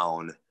narrow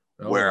down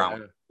where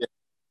I'm,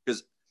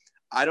 because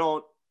I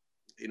don't,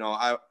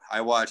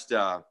 I watched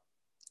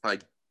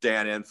like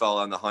Dan Infeld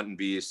on the Hunting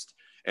Beast,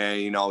 and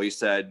he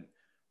said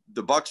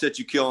the bucks that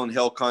you kill in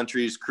hill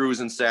countries,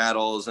 cruising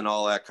saddles and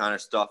all that kind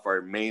of stuff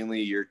are mainly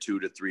your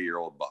 2 to 3 year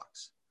old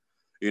bucks.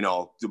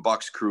 The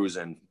bucks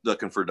cruising,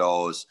 looking for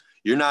does.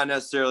 You're not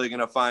necessarily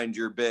going to find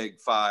your big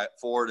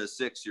 4 to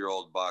 6 year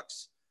old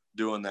bucks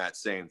doing that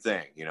same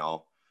thing.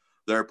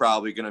 They're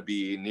probably going to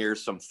be near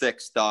some thick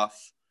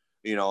stuff,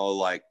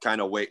 like kind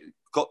of wait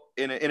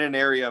in an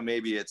area.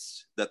 Maybe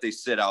it's that they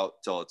sit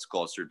out till it's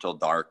closer till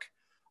dark,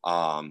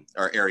 or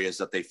areas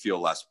that they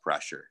feel less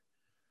pressure.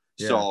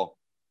 So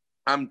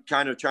I'm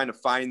kind of trying to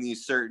find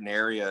these certain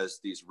areas,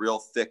 these real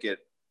thick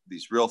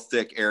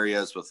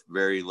areas with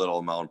very little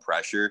amount of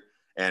pressure,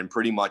 and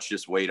pretty much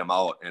just wait them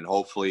out. And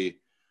hopefully,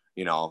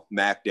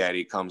 Mac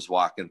Daddy comes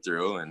walking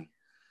through and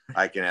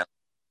I can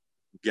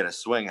get a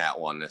swing at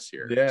one this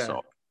year. Yeah.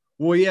 So.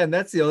 Well, yeah, and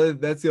that's the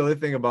other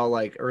thing about,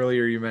 like,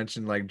 earlier you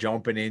mentioned like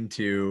jumping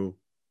into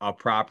a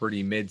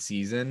property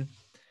mid-season.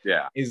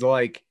 Yeah. Is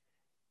like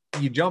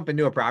you jump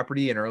into a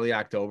property in early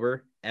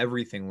October,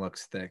 everything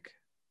looks thick,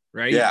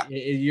 right? Yeah.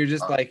 You're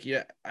just like,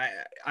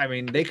 I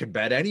mean, they could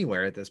bed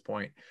anywhere at this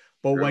point.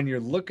 But when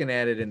you're looking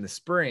at it in the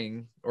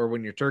spring, or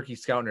when you're turkey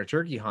scouting or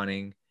turkey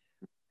hunting,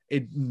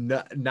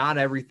 not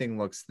everything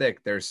looks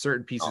thick. There's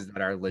certain pieces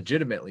that are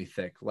legitimately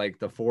thick, like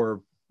the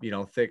 4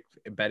 thick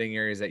bedding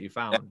areas that you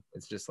found.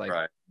 It's just like,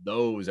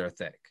 those are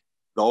thick.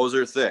 Those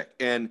are thick.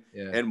 And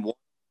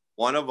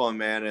one of them,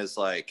 man, is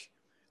like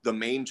the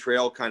main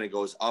trail kind of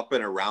goes up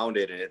and around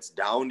it, and it's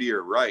down to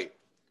your right.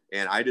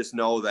 And I just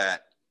know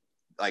that,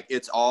 like,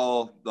 it's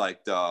all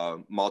like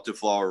the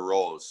multiflower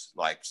rose,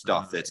 like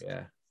stuff.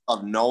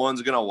 No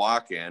one's going to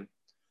walk in.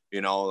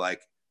 you know,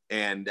 like,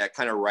 and that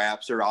kind of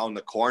wraps around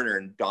the corner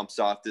and dumps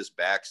off this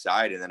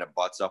backside, and then it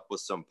butts up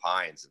with some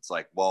pines. It's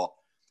like, well,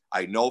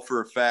 I know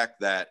for a fact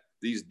that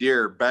these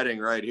deer are bedding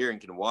right here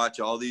and can watch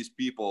all these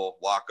people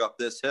walk up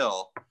this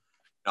hill, you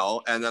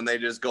know, and then they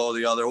just go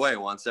the other way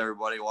once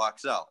everybody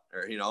walks out,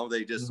 or, you know,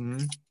 they just,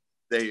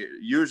 they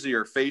usually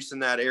are facing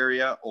that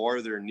area,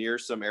 or they're near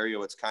some area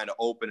that's kind of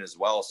open as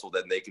well. So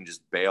then they can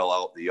just bail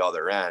out the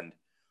other end.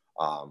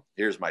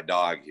 Here's my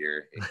dog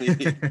here.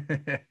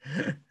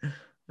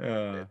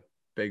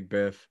 Big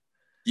Biff.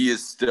 He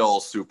is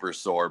still super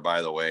sore,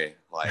 by the way.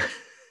 Like,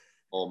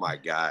 oh my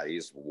God,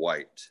 he's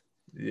wiped.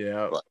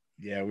 Yeah. But,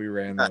 yeah, we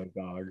ran those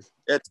dogs.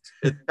 It's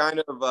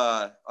kind of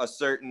a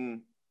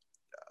certain,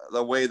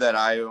 the way that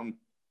I am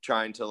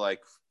trying to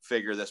like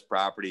figure this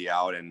property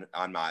out, and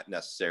I'm not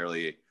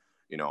necessarily,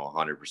 you know,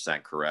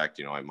 100% correct.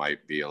 You know, it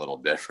might be a little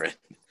different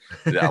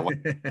that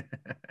one.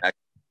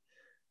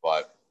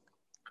 But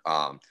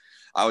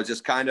I was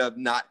just kind of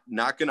not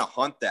going to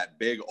hunt that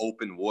big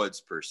open woods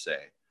per se.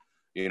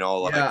 You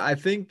know, like, yeah, I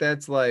think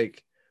that's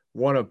like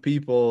one of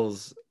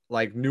people's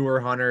like newer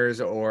hunters,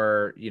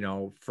 or, you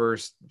know,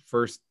 first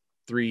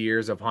 3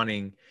 years of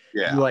hunting.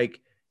 Yeah.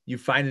 You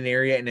find an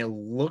area and it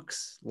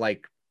looks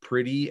like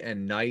pretty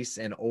and nice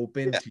and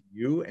open to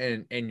you,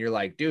 and you're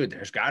like, dude,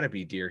 there's got to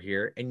be deer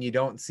here, and you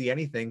don't see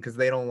anything because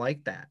they don't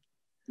like that.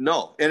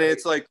 No, and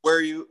it's like, where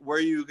are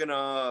you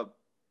gonna,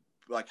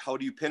 like, how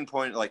do you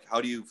pinpoint, like,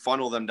 how do you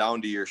funnel them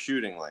down to your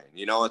shooting lane?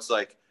 You know, it's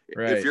like,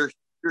 if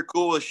you're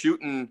cool with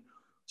shooting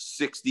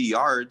 60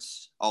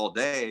 yards all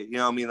day, you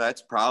know, I mean,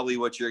 that's probably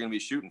what you're going to be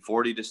shooting,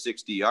 40 to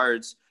 60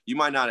 yards. You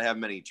might not have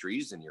many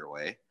trees in your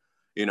way,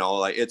 you know,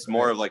 like, it's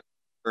more of like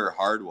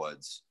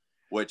hardwoods,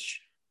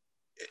 which,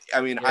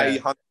 I mean, I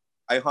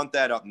hunt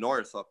that up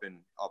north, up in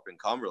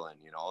Cumberland,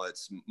 you know,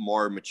 it's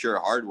more mature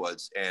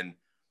hardwoods. And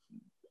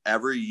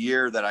every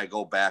year that I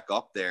go back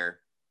up there,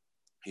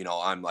 you know,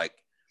 I'm like,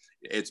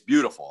 it's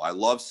beautiful. I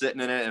love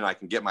sitting in it, and I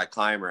can get my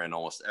climber in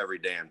almost every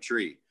damn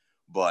tree.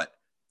 But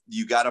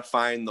you got to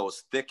find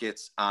those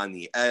thickets on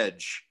the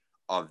edge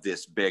of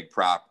this big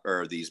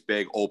these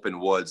big open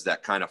woods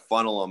that kind of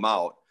funnel them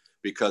out,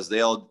 because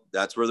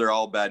that's where they're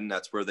all bedding.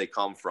 That's where they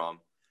come from.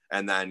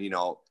 And then, you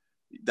know,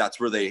 that's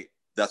where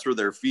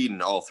they're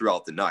feeding all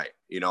throughout the night,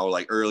 you know,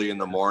 like early in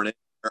the morning.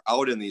 They're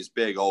out in these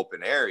big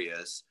open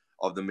areas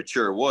of the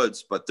mature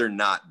woods, but they're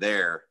not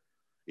there,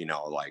 you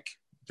know, like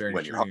during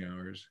when shooting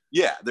hours.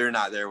 Yeah, they're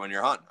not there when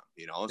you're hunting them,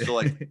 you know. So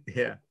like,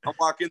 yeah, I'm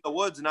walking in the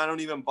woods and I don't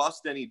even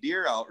bust any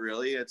deer out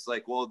really. It's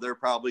like, well, they're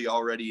probably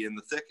already in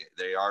the thicket.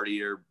 They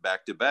already are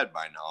back to bed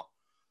by now,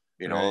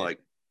 you know, like,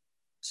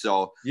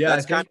 so yeah,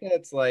 I think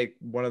that's like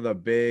one of the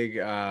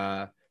big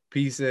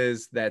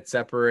pieces that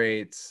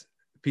separates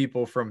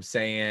people from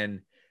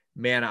saying,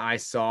 man, I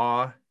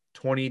saw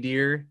 20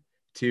 deer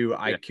to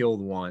I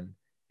killed one,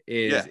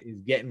 is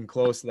getting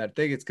close to that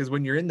thickets. Because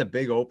when you're in the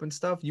big open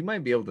stuff, you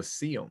might be able to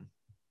see them.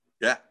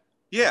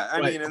 Yeah,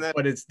 I but, mean, and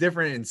but it's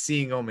different in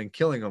seeing them and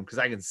killing them, because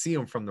I can see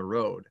them from the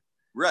road.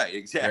 Right,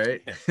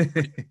 exactly.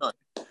 Right?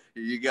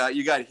 you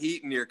got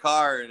heat in your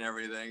car and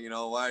everything, you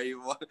know. Why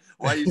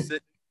are you sitting in an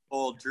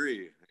old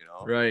tree, you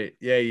know? Right.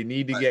 Yeah, you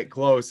need to get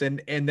close,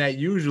 and that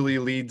usually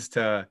leads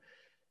to,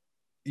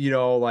 you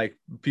know, like,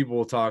 people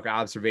will talk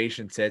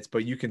observation sits,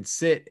 but you can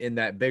sit in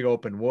that big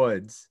open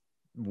woods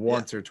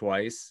once or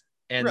twice,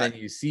 and then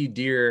you see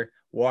deer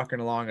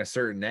walking along a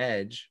certain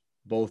edge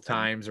both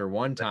times or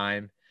one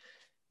time,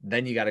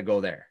 then you got to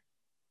go there,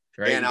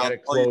 right? And you got to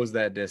close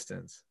that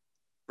distance.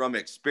 From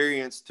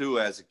experience too,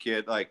 as a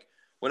kid, like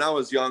when I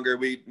was younger,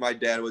 my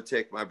dad would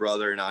take my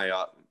brother and I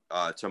up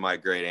to my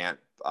great aunt,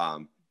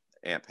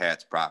 Aunt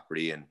Pat's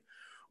property, and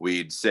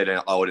we'd sit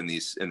out in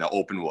the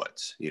open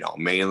woods. You know,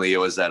 mainly it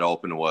was that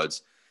open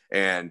woods,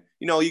 and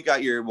you know, you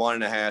got your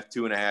 1.5,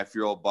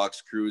 2.5-year-old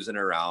bucks cruising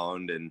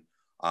around, and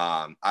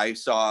I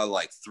saw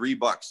like 3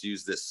 bucks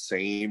use this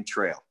same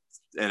trail,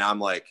 and I'm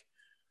like,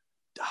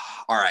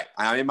 all right,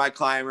 I'm in my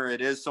climber.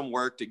 It is some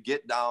work to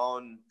get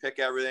down, pick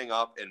everything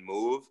up, and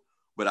move.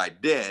 But I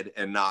did,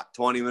 and not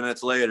 20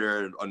 minutes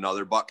later,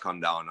 another buck come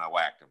down and I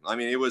whacked him. I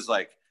mean, it was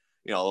like,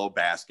 you know, a little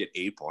basket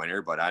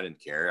 8-pointer, but I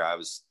didn't care. I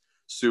was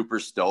super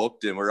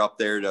stoked, and we're up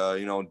there to,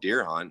 you know,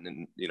 deer hunt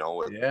and, you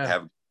know,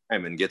 have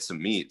time and get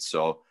some meat.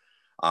 So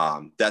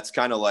that's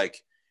kind of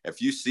like,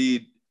 if you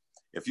see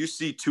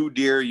 2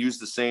 deer use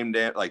the same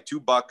like 2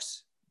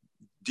 bucks,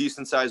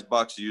 decent sized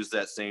bucks, use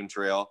that same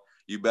trail,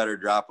 you better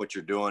drop what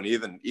you're doing.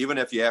 Even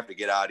if you have to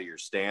get out of your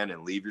stand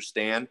and leave your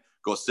stand,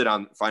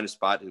 find a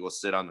spot to go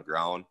sit on the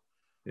ground.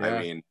 Yeah. I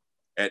mean,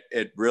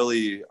 it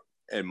really,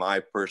 in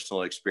my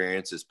personal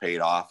experience, has paid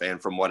off.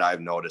 And from what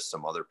I've noticed,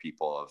 some other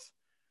people have,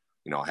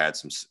 you know, had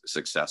some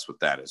success with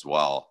that as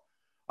well.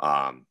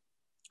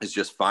 It's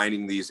just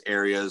finding these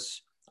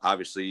areas.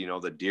 Obviously, you know,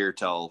 the deer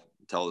tell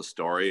the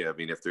story. I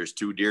mean, if there's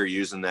 2 deer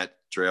using that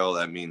trail,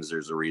 that means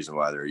there's a reason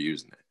why they're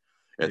using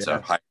it. It's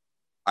a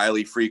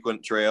highly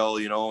frequent trail,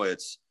 you know.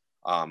 It's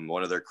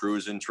one of their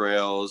cruising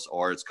trails,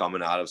 or it's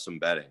coming out of some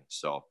bedding.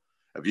 So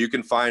if you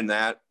can find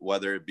that,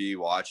 whether it be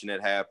watching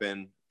it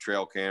happen,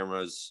 trail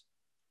cameras,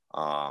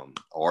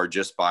 or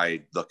just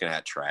by looking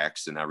at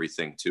tracks and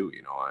everything too.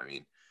 You know, I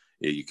mean,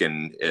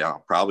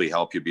 it'll probably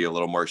help you be a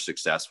little more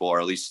successful, or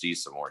at least see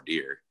some more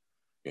deer.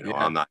 You know,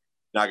 I'm not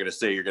going to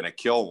say you're going to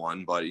kill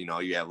one, but you know,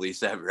 you at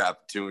least have your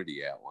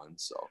opportunity at one.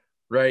 So.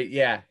 Right.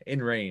 Yeah.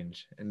 In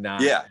range and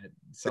not at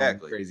some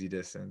crazy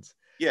distance.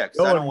 Yeah.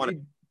 Cause I don't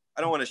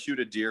want to shoot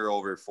a deer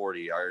over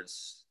 40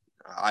 yards.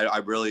 I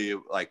really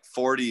like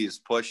 40 is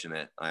pushing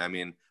it. I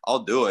mean,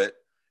 I'll do it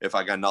if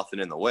I got nothing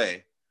in the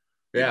way.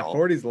 Yeah.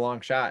 40 is a long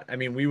shot. I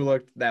mean, we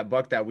looked that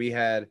buck that we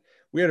had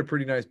a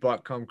pretty nice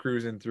buck come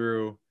cruising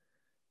through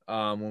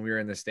when we were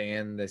in the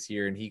stand this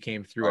year, and he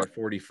came through at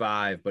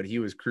 45, but he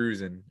was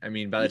cruising. I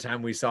mean, by the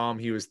time we saw him,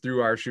 he was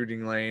through our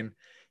shooting lane,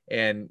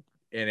 and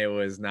it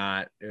was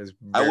not, it was,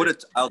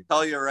 I'll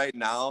tell you right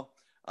now,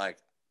 like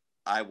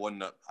I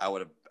wouldn't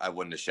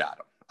have shot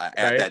him at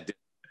that.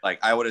 Like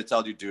I would have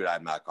told you, dude,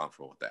 I'm not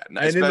comfortable with that. And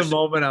in the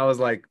moment I was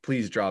like,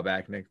 please draw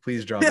back, Nick,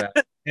 please draw back.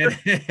 and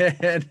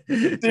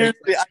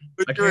seriously,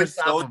 I can't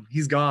stop him.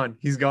 He's gone.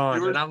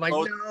 And I'm like,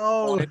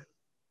 no.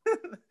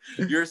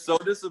 You're so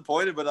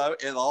disappointed,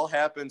 but it all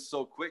happened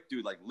so quick,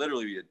 dude. Like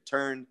literally it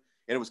turned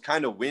and it was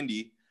kind of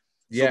windy.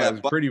 Yeah, it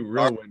was pretty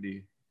real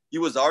windy. He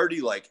was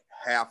already like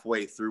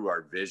halfway through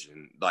our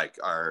vision, like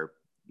our,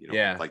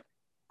 like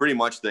pretty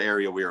much the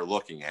area we were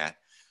looking at.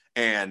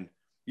 And,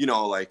 you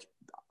know, like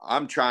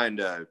I'm trying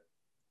to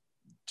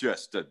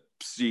just to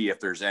see if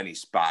there's any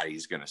spot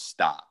he's going to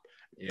stop.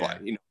 Yeah.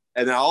 But, you know,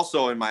 and then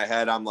also in my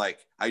head, I'm like,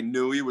 I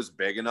knew he was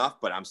big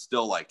enough, but I'm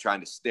still like trying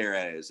to stare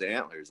at his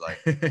antlers. Like,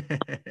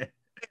 and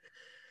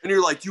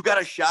you're like, you got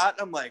a shot?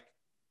 I'm like,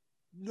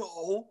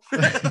 no,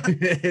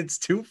 it's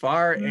too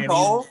far. And he's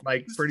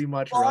like pretty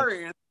much far,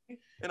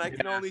 and I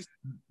can only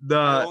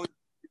the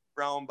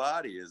brown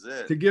body is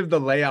it. To give the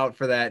layout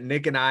for that,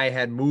 Nick and I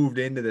had moved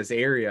into this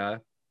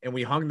area and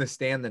we hung the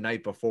stand the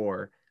night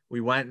before. We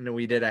went and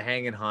we did a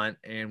hanging hunt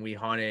and we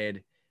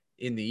hunted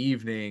in the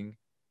evening.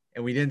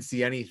 And we didn't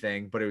see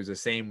anything, but it was the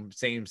same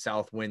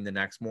south wind the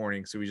next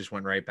morning. So we just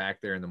went right back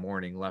there in the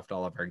morning, left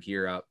all of our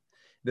gear up.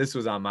 This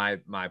was on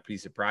my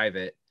piece of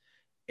private.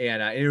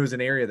 And it was an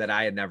area that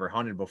I had never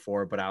hunted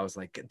before, but I was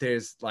like,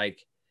 there's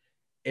like,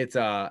 it's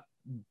a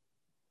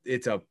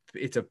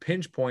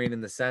pinch point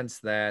in the sense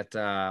that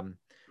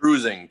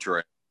cruising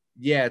trail.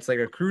 Yeah. It's like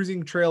a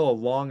cruising trail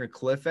along a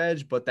cliff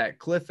edge, but that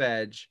cliff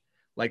edge,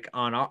 like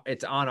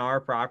it's on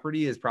our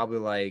property is probably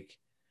like,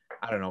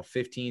 I don't know,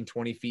 15,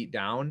 20 feet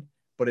down.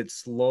 But it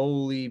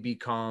slowly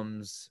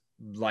becomes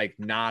like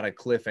not a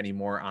cliff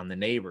anymore on the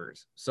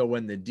neighbors. So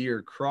when the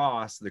deer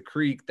cross the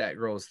creek that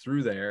goes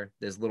through there,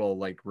 this little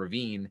like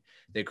ravine,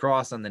 they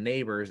cross on the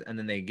neighbors and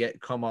then they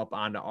come up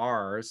onto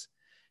ours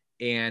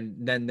and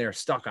then they're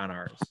stuck on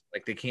ours.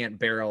 Like they can't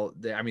barrel.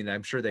 I mean,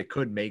 I'm sure they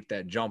could make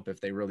that jump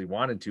if they really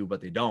wanted to,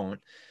 but they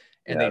don't.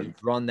 And they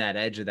run that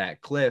edge of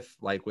that cliff,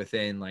 like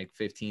within like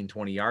 15,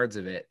 20 yards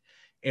of it.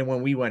 And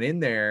when we went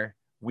in there,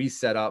 we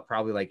set up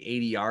probably like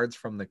 80 yards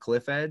from the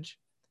cliff edge.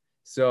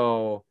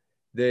 So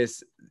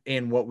this,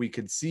 and what we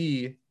could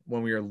see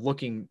when we were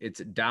looking,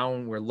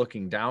 we're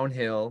looking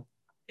downhill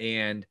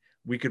and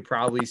we could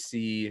probably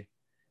see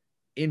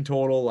in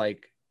total,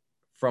 like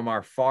from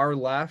our far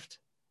left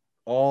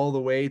all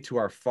the way to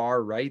our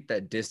far right,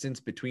 that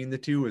distance between the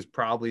two was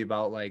probably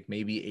about like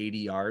maybe 80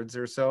 yards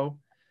or so.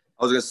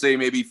 I was going to say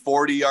maybe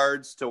 40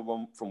 yards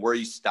from where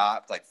you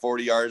stopped, like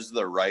 40 yards to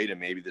the right and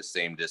maybe the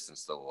same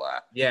distance to the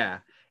left. Yeah.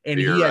 And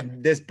he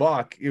had this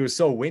buck, it was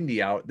so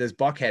windy out, this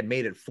buck had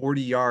made it 40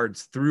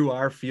 yards through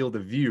our field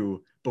of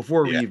view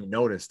before we even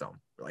noticed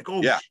him. We're like,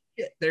 oh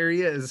shit, there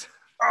he is.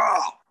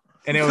 Oh.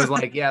 And it was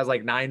like, it was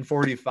like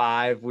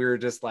 9:45. We were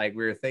just like,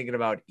 we were thinking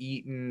about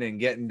eating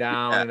and getting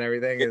down and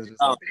everything. It was just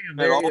like, damn,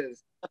 there he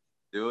is.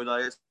 Dude,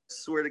 I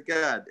swear to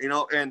God, you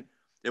know, and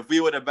if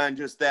we would have been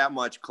just that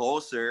much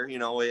closer, you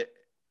know,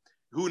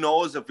 who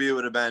knows if we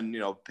would have been, you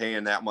know,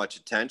 paying that much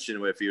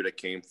attention if he would have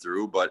came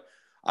through. But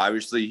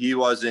obviously he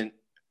wasn't.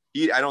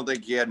 I don't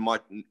think he had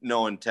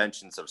no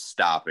intentions of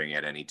stopping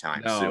at any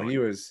time. No, he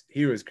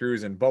was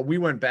cruising. But we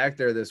went back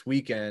there this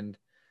weekend,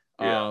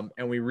 and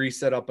we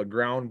reset up a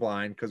ground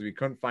blind because we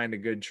couldn't find a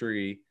good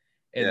tree,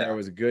 and there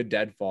was a good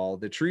deadfall.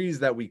 The trees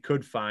that we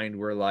could find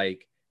were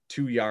like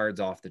 2 yards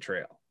off the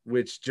trail,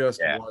 which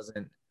just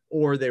wasn't,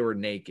 or they were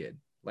naked,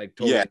 like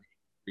totally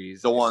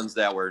trees. The ones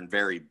that weren't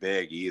very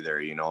big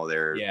either, you know,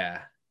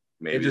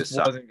 maybe it just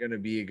wasn't going to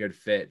be a good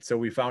fit. So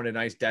we found a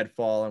nice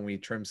deadfall and we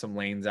trimmed some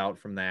lanes out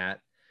from that.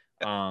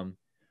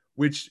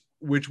 Which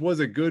was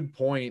a good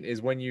point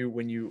is when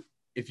you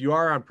if you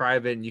are on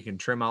private and you can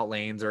trim out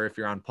lanes, or if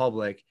you're on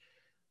public,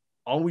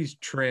 always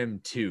trim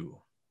two.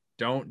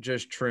 Don't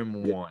just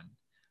trim one,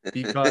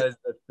 because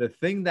the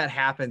thing that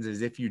happens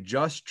is if you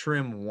just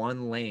trim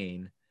one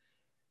lane,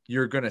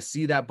 you're going to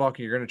see that buck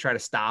and you're going to try to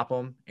stop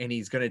him, and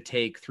he's going to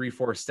take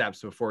 3-4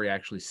 steps before he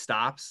actually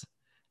stops,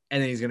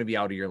 and then he's going to be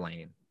out of your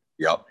lane.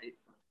 Yep.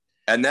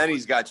 And then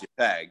he's got you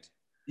pegged.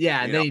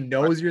 Yeah, and then he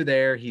knows you're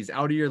there. He's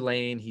out of your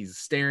lane. He's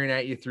staring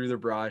at you through the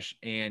brush,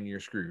 and you're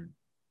screwed.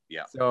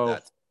 Yeah.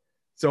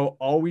 So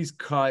always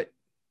cut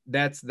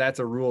that's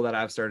a rule that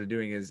I've started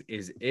doing is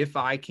if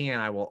I can,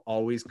 I will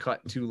always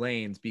cut 2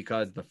 lanes,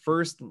 because the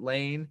first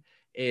lane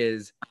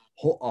is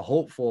a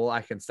hopeful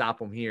I can stop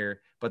them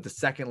here, but the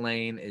second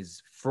lane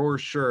is for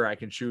sure I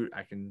can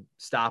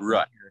stop them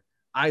Right. here.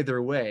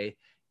 Either way,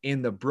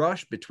 in the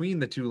brush between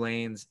the 2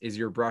 lanes is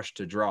your brush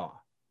to draw.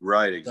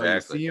 Right, So you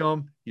exactly. see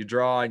him, you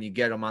draw, and you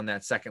get him on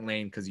that second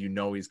lane because you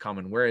know he's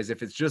coming. Whereas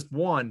if it's just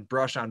one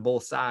brush on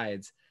both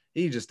sides,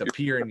 he just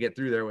appear and get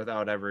through there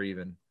without ever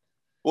even.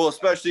 Well,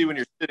 especially when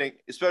you're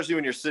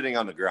sitting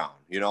on the ground,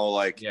 you know,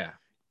 like, Yeah.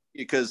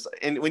 because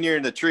when you're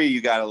in the tree, you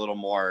got a little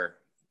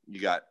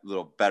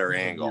better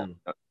angle.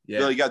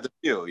 Yeah. You got the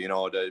view,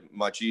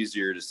 much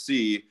easier to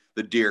see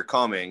the deer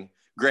coming.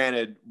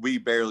 Granted, we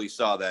barely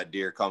saw that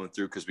deer coming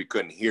through because we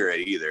couldn't hear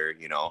it either,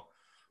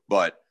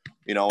 but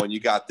when you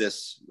got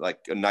this,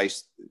 like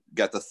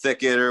got the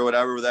thicket or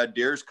whatever that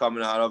deer's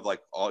coming out of,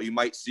 like, you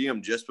might see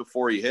him just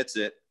before he hits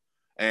it,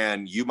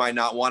 and you might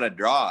not want to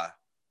draw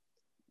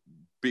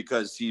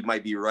because he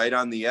might be right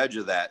on the edge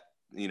of that,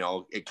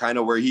 it kind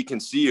of where he can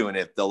see you. And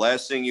if the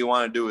last thing you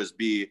want to do is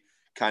be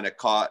kind of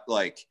caught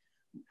like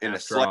in a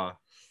slip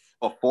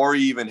before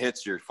he even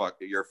hits your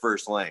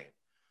first lane,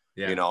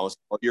 so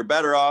you're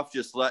better off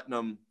just letting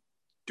him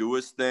do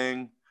his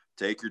thing,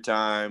 take your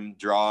time,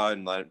 draw,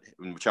 and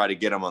try to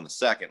get him on the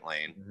second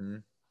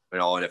lane,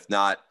 and if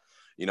not,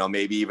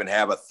 maybe even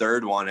have a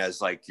third one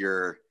as like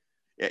your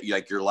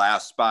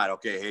last spot.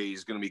 Okay, hey,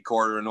 he's going to be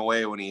quartering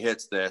away when he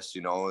hits this,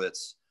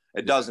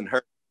 it doesn't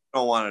hurt. You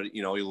don't want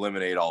to,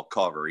 eliminate all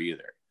cover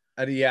either.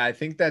 Yeah, I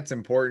think that's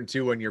important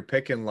too when you're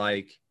picking,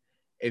 like,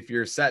 if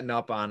you're setting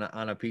up on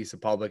a piece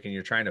of public and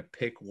you're trying to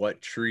pick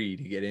what tree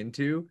to get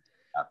into,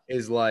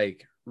 is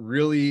like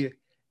really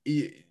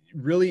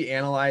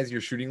analyze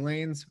your shooting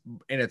lanes.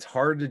 And it's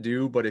hard to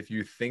do, but if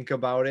you think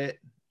about it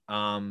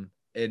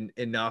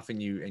enough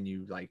and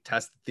you like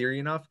test the theory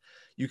enough,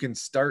 you can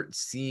start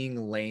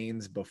seeing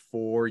lanes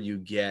before you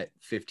get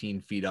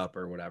 15 feet up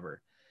or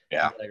whatever.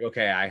 Yeah. Like,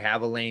 okay, I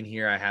have a lane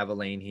here. I have a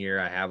lane here.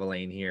 I have a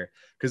lane here.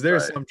 Because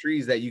there's some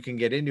trees that you can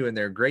get into and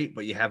they're great,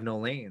 but you have no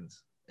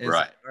lanes. And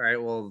right. Like, all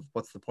right, well,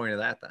 what's the point of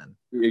that then?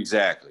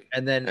 Exactly.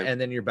 And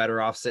then you're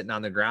better off sitting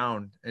on the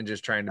ground and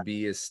just trying to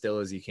be as still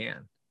as you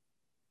can.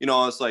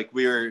 It's like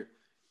like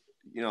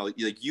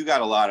you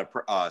got a lot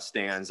of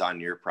stands on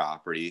your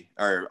property,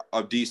 or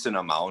a decent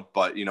amount,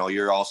 but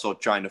you're also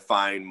trying to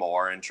find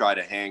more and try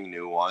to hang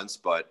new ones.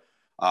 But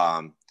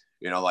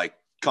like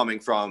coming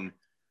from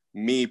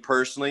me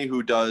personally,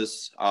 who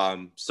does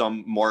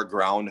some more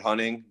ground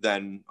hunting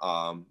than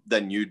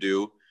you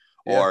do,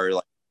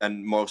 or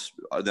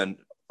than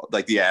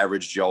like the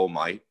average Joe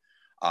might,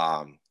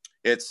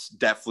 it's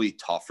definitely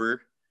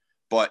tougher.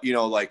 But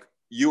like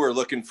you were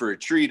looking for a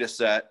tree to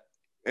set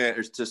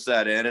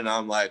in, and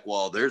I'm like,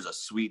 well, there's a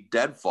sweet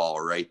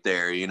deadfall right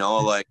there,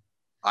 like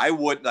I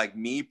would, like,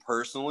 me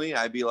personally,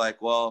 I'd be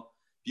like, well,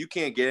 if you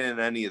can't get in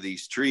any of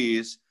these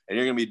trees and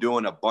you're gonna be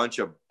doing a bunch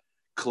of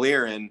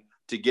clearing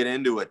to get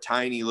into a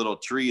tiny little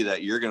tree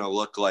that you're gonna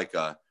look like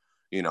an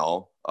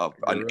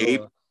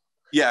ape,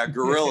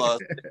 gorilla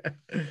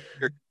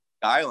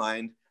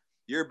skyline,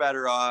 you're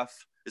better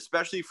off,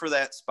 especially for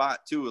that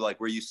spot too, like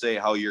where you say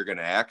how you're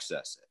gonna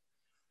access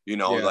it,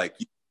 like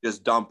you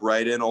just dump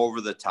right in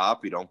over the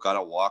top. You don't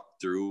gotta walk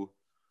through,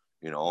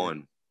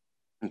 and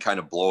kind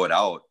of blow it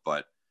out.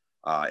 But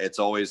it's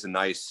always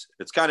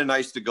it's kind of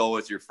nice to go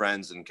with your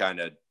friends and kind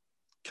of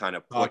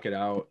talk it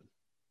out.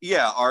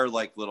 Yeah, our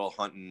like little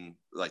hunting,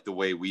 like the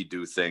way we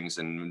do things,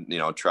 and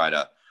try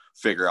to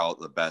figure out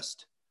the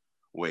best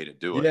way to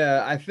do it.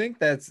 Yeah, I think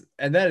that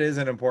is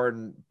an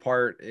important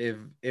part.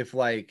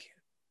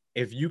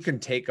 If you can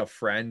take a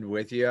friend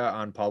with you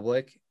on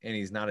public and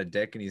he's not a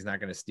dick and he's not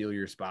going to steal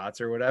your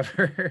spots or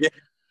whatever. Yeah.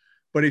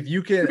 But if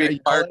you can,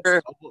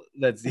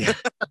 that's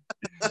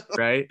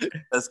right.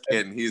 That's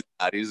kidding. He's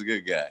not. He's a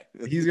good guy.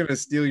 He's going to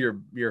steal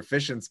your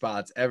fishing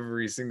spots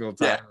every single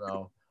time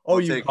though. Oh,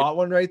 you caught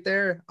one right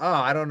there? Oh,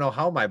 I don't know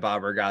how my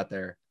bobber got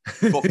there.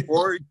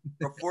 before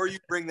you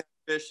bring that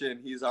fish in,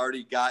 he's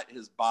already got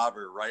his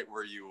bobber right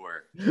where you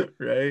were.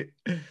 Right?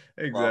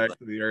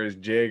 Exactly. Or his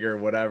jig or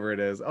whatever it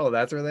is. Oh,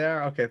 that's where they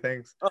are? Okay,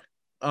 thanks.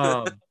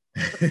 But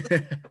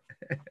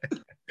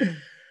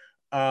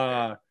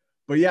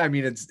yeah, I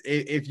mean,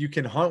 if you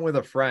can hunt with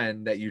a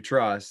friend that you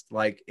trust,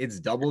 like, it's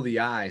double the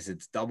eyes,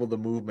 it's double the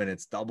movement,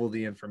 it's double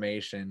the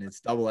information,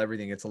 it's double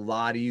everything. It's a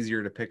lot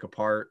easier to pick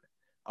apart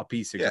a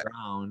piece of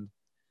ground.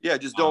 Yeah,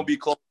 just don't be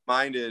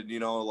close-minded,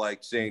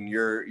 like saying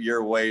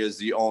your way is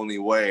the only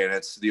way and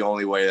it's the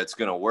only way that's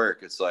gonna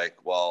work. It's like,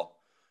 well,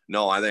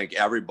 no, I think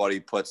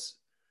everybody puts,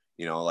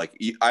 like,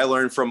 I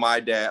learned from my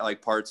dad,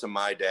 like parts of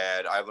my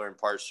dad. I've learned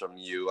parts from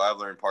you. I've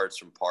learned parts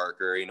from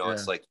Parker.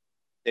 It's like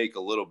take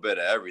a little bit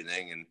of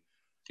everything and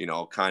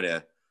kind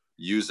of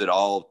use it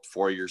all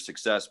for your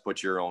success.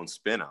 Put your own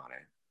spin on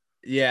it.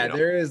 Yeah,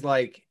 there is,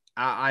 like,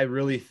 I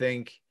really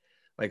think,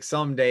 like,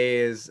 some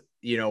days,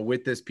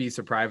 with this piece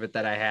of private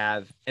that I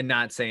have, and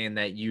not saying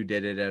that you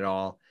did it at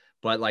all,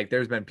 but like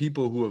there's been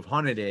people who have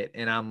hunted it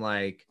and I'm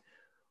like,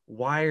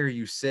 why are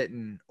you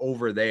sitting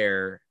over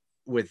there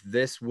with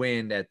this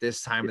wind at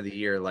this time of the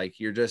year, like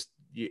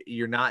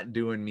you're not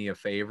doing me a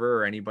favor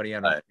or anybody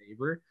on a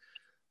favor.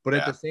 But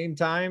at the same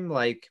time,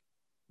 like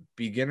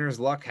beginner's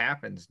luck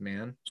happens,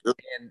 man. Sure.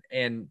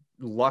 And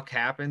luck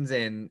happens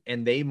and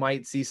they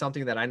might see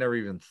something that I never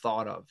even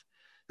thought of.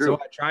 True. So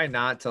I try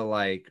not to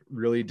like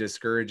really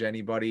discourage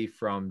anybody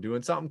from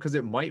doing something because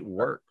it might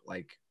work.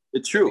 Like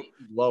it's true.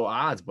 Low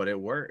odds, but if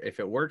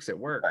it works, it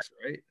works,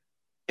 right?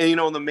 And you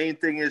know, the main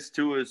thing is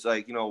too is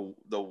like, you know,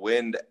 the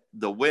wind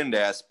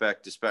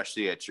aspect,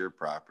 especially at your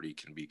property,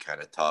 can be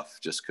kind of tough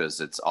just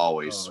because it's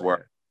always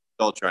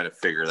still trying to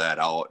figure that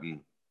out. And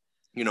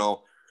you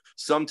know,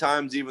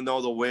 sometimes even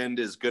though the wind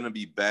is going to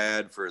be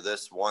bad for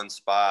this one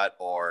spot,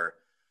 or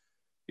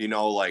you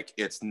know, like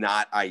it's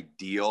not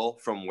ideal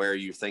from where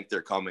you think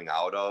they're coming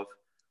out of,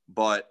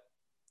 but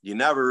you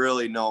never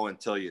really know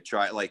until you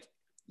try. Like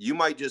you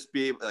might just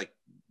be like,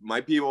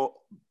 might be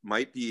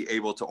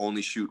able to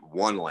only shoot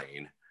one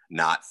lane,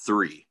 not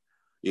three,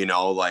 you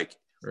know, like,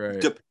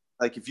 right.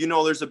 Like if you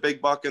know there's a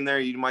big buck in there,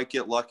 you might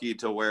get lucky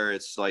to where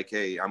it's like,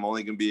 hey, I'm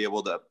only going to be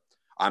able to,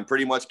 I'm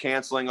pretty much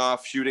canceling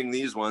off shooting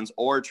these ones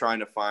or trying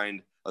to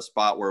find a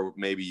spot where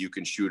maybe you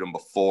can shoot them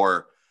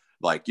before,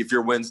 like if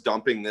your wind's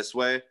dumping this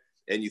way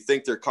and you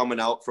think they're coming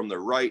out from the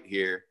right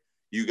here,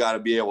 you got to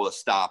be able to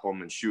stop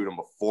them and shoot them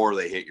before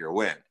they hit your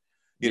wind,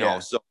 you know?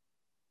 So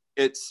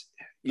it's,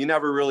 you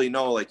never really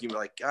know, like you're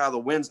like, the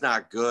wind's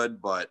not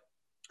good, but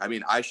I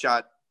mean, I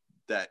shot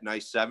that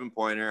nice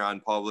 7-pointer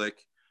on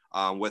public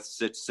with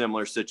such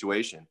similar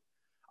situation.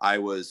 I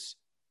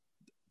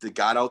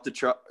got out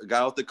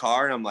the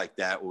car and I'm like,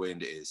 that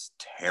wind is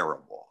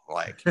terrible.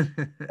 Like,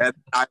 and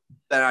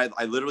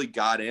I literally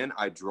got in,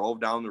 I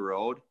drove down the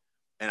road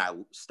and I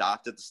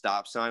stopped at the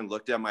stop sign,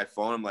 looked at my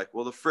phone. I'm like,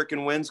 well, the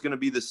freaking wind's going to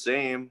be the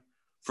same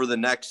for the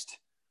next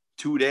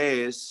 2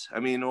 days. I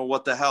mean,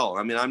 what the hell?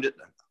 I mean,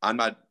 I'm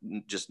not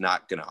going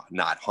to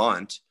not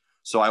hunt.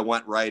 So I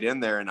went right in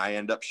there and I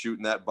end up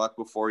shooting that buck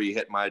before he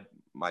hit my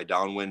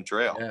downwind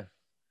trail. Yeah.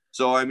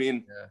 So, I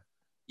mean,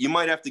 you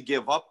might have to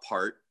give up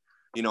part,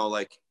 you know,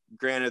 like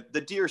granted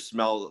the deer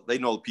smell, they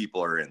know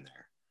people are in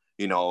there,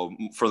 you know,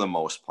 for the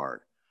most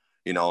part,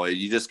 you know,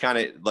 you just kind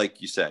of,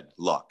 like you said,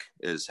 luck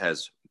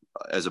has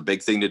a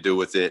big thing to do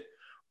with it.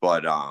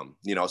 But,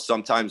 you know,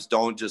 sometimes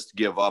don't just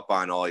give up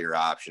on all your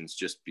options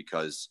just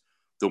because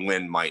the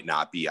wind might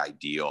not be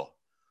ideal,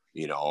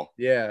 you know?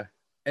 Yeah.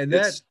 And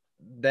that's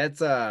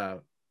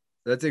a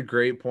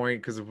great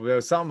point. Cause there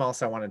was something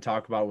else I want to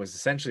talk about was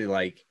essentially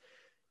like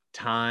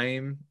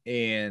time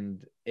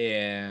and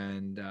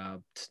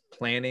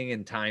planning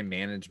and time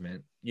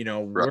management. You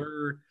know,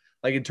 we're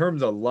like, in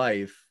terms of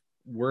life,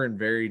 we're in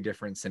very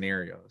different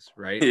scenarios,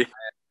 right? Yeah.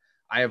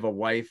 I have a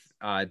wife,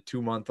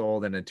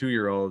 2-month-old and a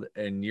 2-year-old,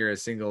 and you're a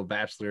single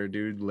bachelor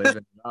dude living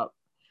it up.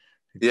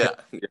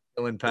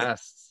 Killing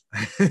pests.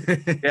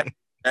 Yeah,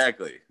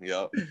 exactly.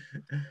 Yep.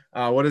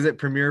 What is it?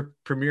 Premier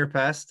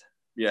Pest?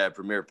 Yeah,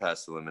 Premier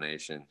Pest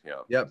Elimination.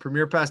 Yeah,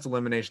 Premier Pest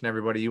Elimination.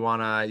 Everybody, you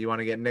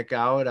wanna get Nick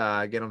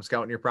out, get him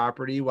scouting your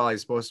property while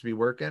he's supposed to be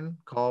working.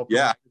 Call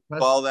Premier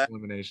Pest that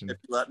Elimination. If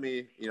you let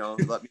me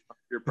hunt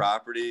your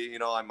property. You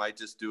know, I might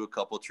just do a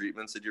couple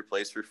treatments at your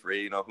place for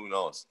free. You know, who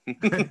knows?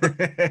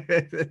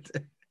 Nick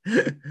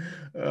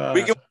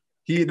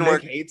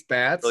hates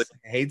bats.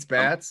 Hates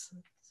bats.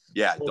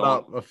 Yeah, pulled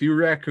out a few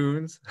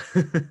raccoons.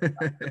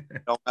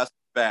 Don't mess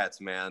with bats,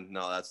 man.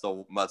 No, that's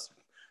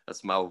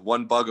my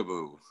one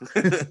bugaboo.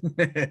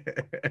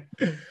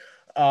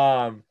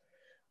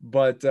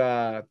 But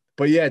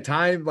yeah,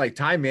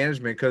 time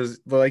management, because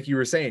like you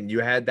were saying,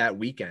 you had that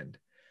weekend.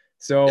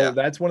 So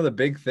that's one of the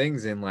big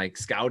things in like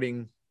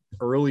scouting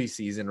early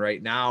season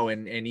right now,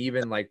 and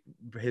even like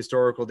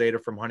historical data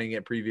from hunting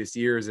at previous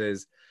years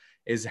is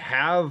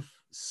have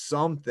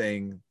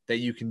something that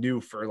you can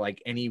do for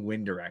like any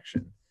wind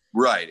direction.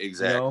 Right,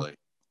 exactly. You know?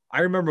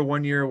 I remember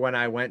one year when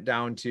I went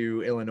down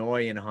to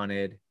Illinois and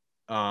hunted,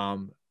 I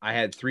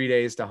had 3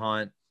 days to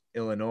hunt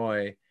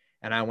Illinois,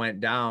 and I went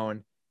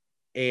down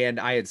and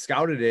I had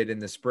scouted it in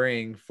the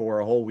spring for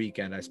a whole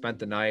weekend. I spent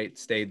the night,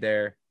 stayed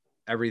there,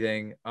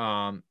 everything,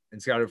 and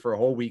scouted for a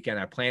whole weekend.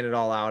 I planned it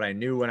all out. I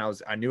knew I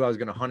was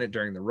going to hunt it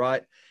during the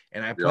rut,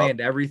 and I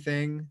planned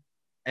everything.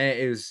 And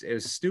it was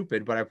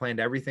stupid, but I planned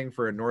everything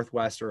for a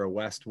northwest or a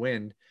west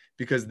wind,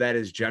 because that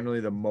is generally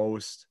the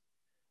most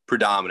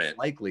predominant,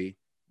 likely.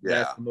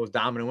 That's the most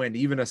dominant wind.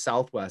 Even a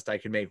southwest I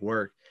could make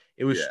work.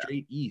 It was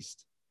straight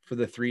east for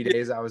the 3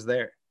 days I was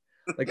there.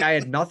 Like I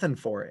had nothing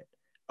for it.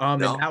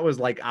 And that was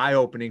like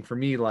eye-opening for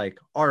me. Like,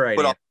 all right,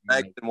 put all the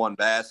eggs in one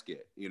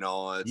basket, you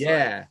know? It's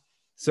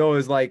so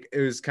it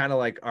was kind of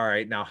like, all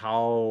right, now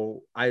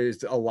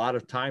a lot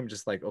of time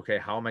just like, okay,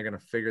 how am I going to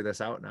figure this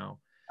out now?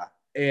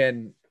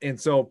 And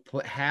so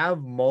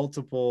have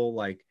multiple,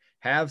 like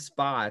have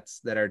spots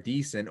that are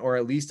decent, or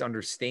at least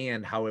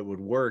understand how it would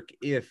work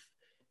if,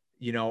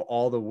 you know,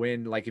 all the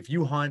wind, like if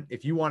you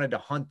wanted to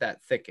hunt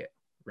that thicket,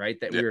 right,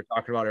 that we were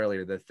talking about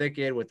earlier, the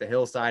thicket with the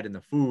hillside and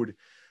the food,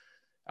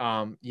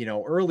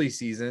 Early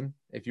season,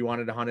 if you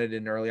wanted to hunt it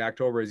in early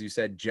October, as you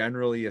said,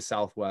 generally a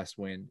southwest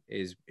wind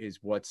is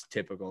what's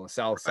typical, a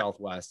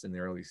southwest in the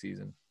early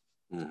season.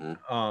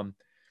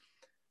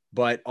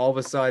 But all of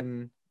a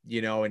sudden,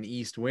 an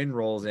east wind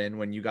rolls in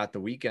when you got the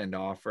weekend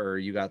off, or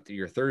you got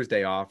your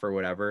Thursday off or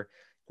whatever.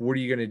 What are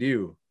you going to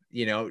do?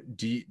 I'm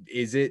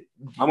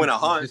going to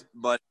hunt,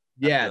 but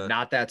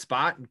not that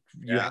spot.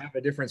 You have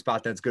a different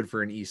spot that's good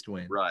for an east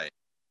wind.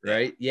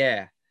 Right.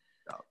 Yeah.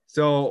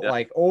 So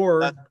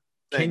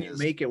can you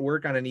make it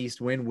work on an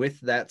east wind with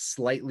that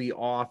slightly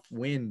off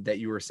wind that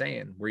you were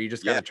saying, where you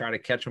just got to try to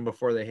catch them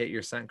before they hit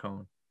your scent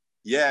cone?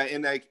 Yeah.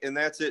 And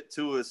that's it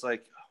too. It's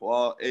like,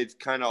 well, it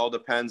kind of all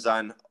depends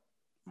on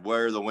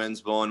where the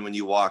wind's blowing when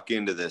you walk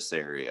into this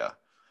area,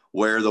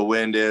 where the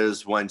wind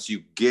is once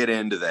you get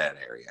into that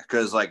area.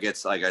 Cause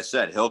it's like I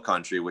said, hill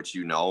country, which,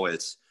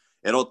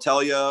 it'll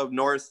tell you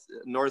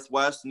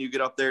northwest, and you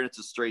get up there and it's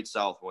a straight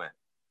south wind.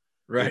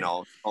 Right.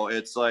 So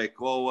it's like,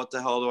 well, what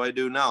the hell do I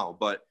do now?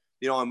 But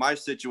in my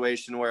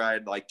situation where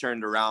I'd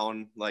turned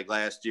around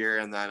last year,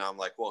 and then I'm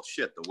like, well,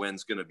 shit, the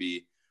wind's going to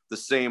be the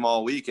same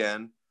all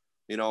weekend.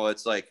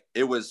 It's like,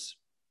 it was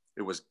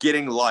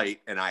getting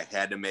light, and I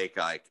had to make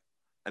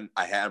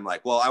I'm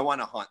like, well, I want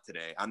to hunt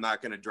today. I'm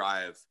not going to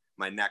drive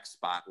my next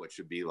spot, which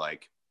would be a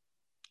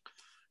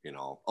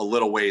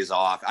little ways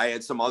off. I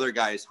had some other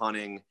guys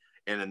hunting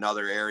in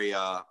another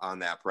area on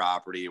that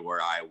property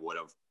where I would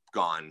have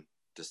gone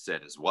to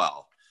sit as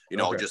well,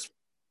 just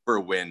for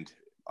wind,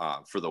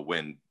 for the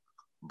wind.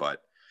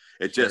 But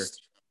it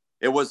just,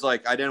 it was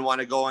like, I didn't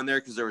want to go in there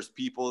because there was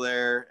people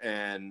there,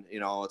 and,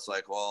 it's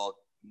like, well,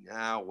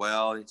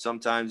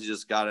 sometimes you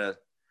just gotta,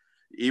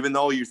 even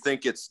though you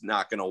think it's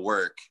not going to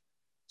work,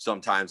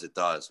 sometimes it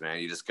does, man.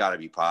 You just got to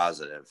be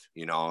positive,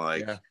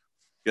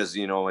 because,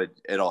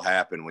 it'll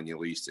happen when you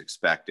least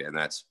expect it. And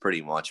that's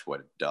pretty much what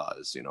it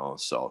does,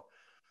 so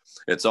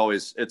it's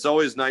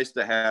always nice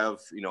to have,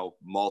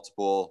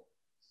 multiple,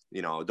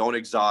 don't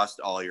exhaust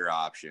all your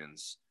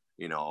options,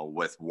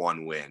 with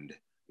one wind,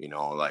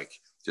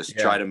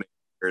 try to make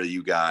sure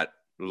you got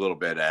a little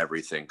bit of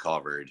everything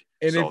covered.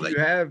 And if you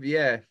have,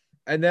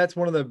 and that's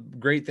one of the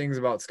great things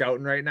about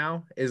scouting right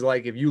now is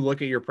if you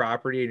look at your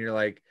property and you're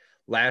like,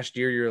 last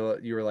year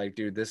you were like,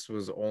 dude, this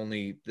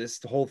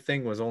whole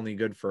thing was only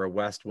good for a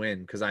west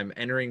wind because I'm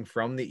entering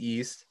from the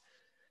east.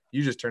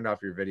 You just turned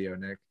off your video,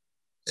 Nick.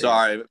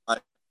 Sorry,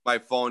 my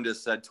phone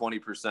just said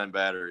 20%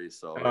 battery.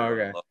 So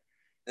okay.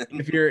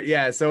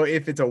 So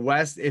if it's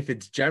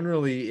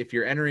if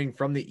you're entering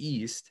from the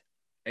east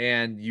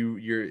and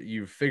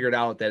you've figured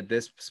out that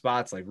this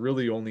spot's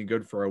really only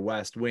good for a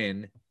west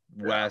wind,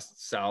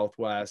 west,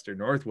 southwest, or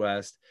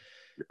northwest,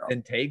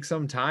 then take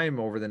some time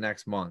over the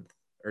next month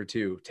or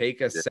two. Take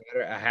a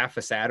half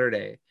a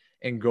Saturday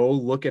and go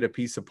look at a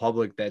piece of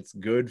public that's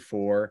good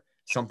for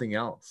something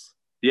else.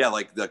 Yeah,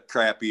 like the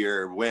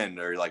crappier wind,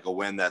 or a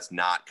wind that's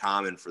not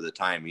common for the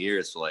time of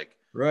year. So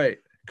right.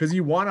 Because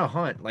you want to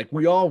hunt.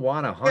 We all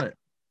want to hunt.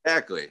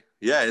 Exactly.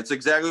 Yeah, it's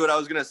exactly what I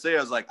was going to say.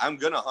 I was like, I'm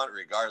going to hunt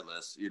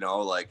regardless,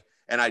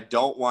 and I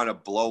don't want to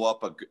blow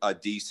up a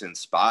decent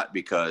spot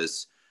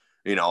because,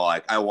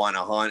 I want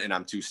to hunt and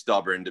I'm too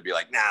stubborn to be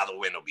like, nah, the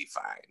wind will be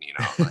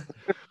fine,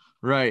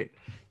 Right.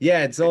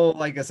 Yeah.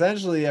 So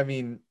essentially, I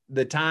mean,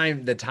 the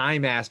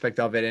time aspect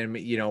of it. And,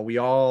 we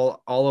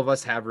all of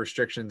us have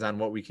restrictions on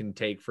what we can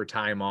take for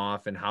time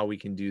off and how we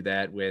can do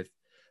that with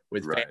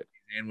families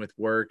and with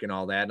work and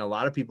all that. And a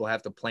lot of people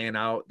have to plan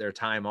out their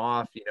time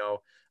off,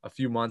 a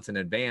few months in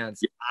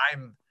advance. Yeah.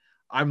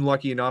 I'm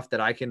lucky enough that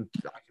I can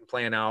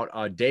plan out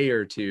a day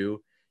or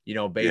two,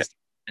 based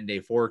on 10-day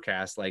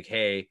forecast.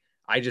 Hey,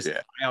 I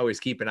always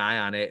keep an eye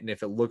on it. And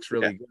if it looks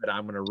really good,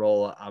 I'm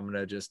going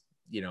to just,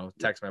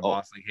 text my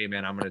boss hey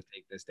man, I'm going to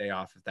take this day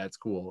off. If that's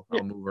cool,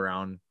 I'll move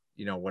around,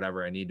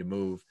 whatever I need to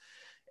move.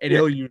 And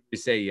he'll usually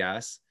say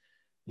yes.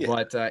 Yeah.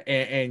 But,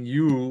 and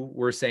you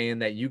were saying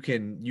that you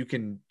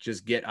can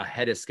just get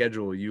ahead of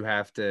schedule. You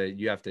have to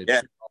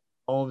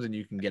homes and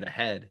you can get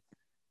ahead.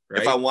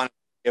 Right? If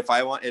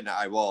I want, and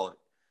I will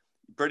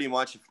pretty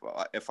much,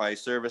 if I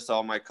service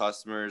all my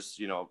customers,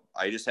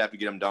 I just have to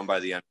get them done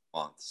by the end of the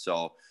month.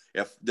 So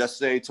if let's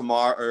say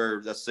tomorrow,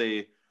 or let's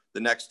say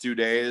the next 2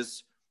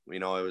 days,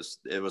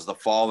 it was the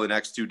fall, the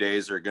next 2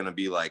 days are going to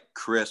be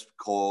crisp,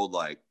 cold,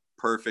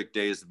 perfect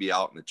days to be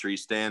out in the tree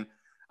stand.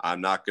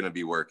 I'm not going to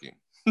be working.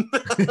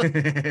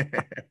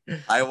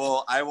 I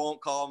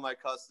won't call my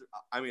customer.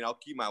 I mean, I'll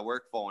keep my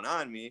work phone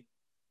on me,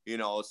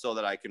 so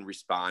that I can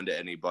respond to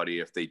anybody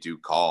if they do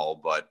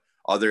call. But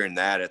other than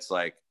that, it's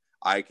I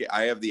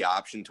have the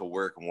option to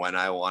work when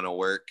I want to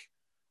work.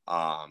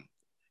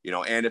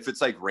 And if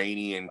it's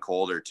rainy and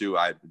colder too,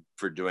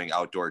 for doing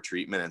outdoor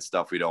treatment and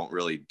stuff, we don't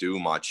really do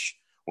much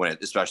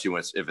especially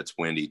if it's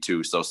windy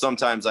too. So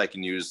sometimes I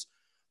can use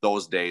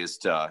those days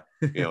to,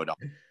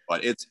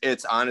 but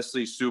it's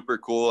honestly super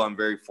cool. I'm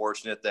very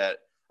fortunate that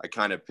I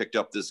kind of picked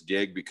up this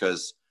gig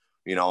because,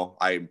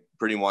 I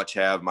pretty much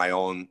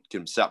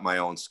can set my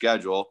own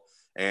schedule,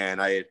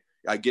 and I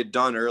get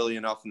done early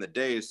enough in the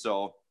day.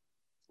 So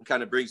it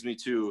kind of brings me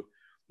to,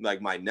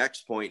 like my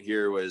next point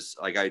here was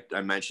like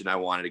I mentioned I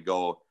wanted to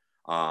go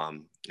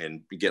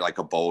and get like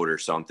a boat or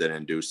something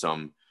and do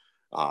some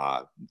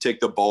take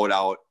the boat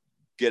out,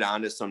 get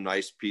onto some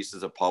nice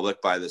pieces of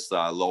public by this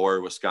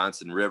lower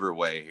Wisconsin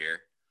Riverway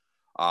here,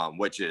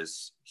 which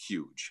is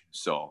huge.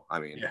 So I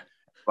mean, Yeah.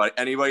 but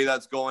anybody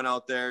that's going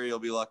out there, you'll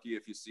be lucky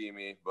if you see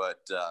me.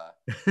 But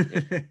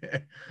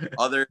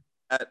other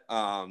than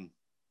that,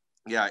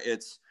 yeah,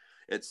 it's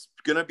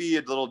gonna be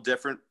a little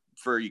different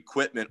for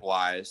equipment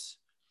wise.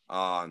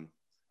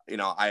 You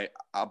know, I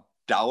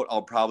doubt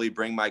I'll probably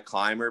bring my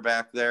climber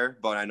back there,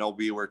 but I know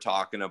we were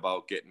talking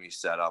about getting me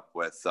set up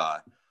with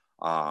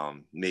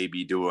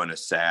maybe doing a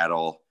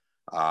saddle,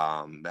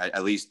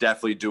 at least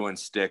definitely doing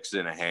sticks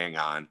and a hang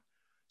on.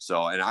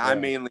 So, and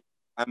I'm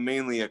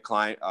mainly a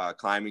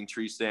climbing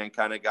tree stand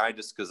kind of guy,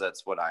 just because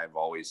that's what I've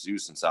always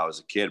used since I was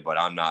a kid. But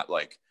I'm not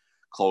like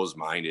closed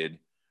minded,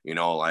 you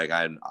know. Like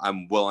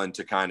I'm willing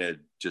to kind of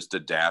just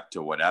adapt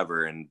to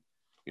whatever, and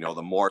you know,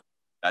 the more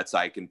that's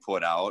I can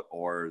put out,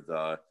 or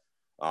the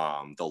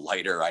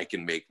lighter I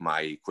can make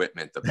my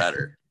equipment, the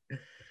better.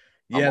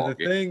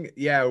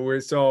 Yeah,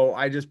 so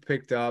I just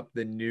picked up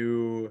the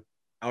new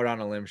Out on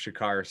a Limb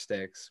Shakar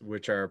sticks,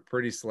 which are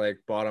pretty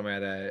slick. Bought them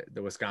at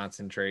the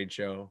Wisconsin trade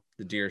show,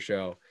 the deer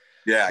show.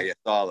 Yeah, I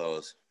saw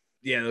those.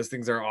 Yeah, those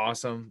things are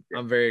awesome.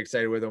 I'm very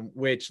excited with them,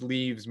 which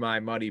leaves my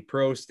Muddy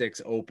Pro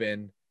sticks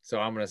open. So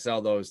I'm going to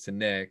sell those to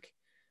Nick.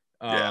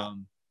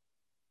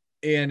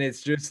 And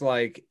it's just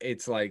like,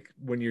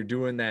 when you're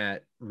doing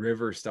that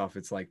river stuff,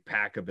 it's like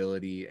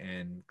packability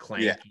and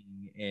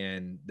clanking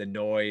and the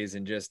noise,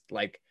 and just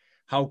like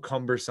how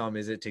cumbersome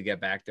is it to get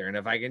back there. And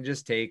if I can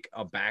just take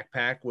a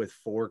backpack with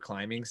 4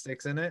 climbing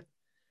sticks in it,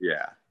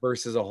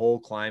 versus a whole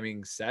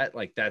climbing set,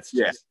 like that's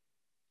just,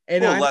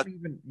 and I don't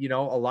even, you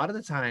know, a lot of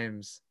the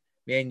times,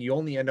 man, you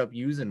only end up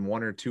using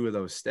 1 or 2 of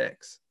those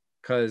sticks.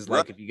 Cause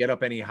like if you get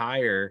up any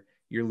higher,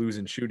 you're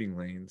losing shooting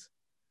lanes.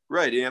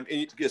 Right. And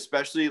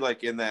especially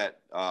like in that,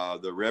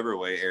 the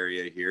Riverway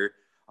area here,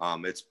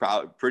 it's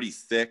probably pretty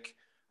thick.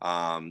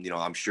 You know,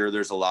 I'm sure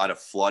there's a lot of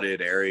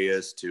flooded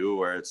areas too,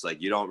 where it's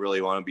like, you don't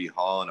really want to be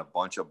hauling a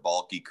bunch of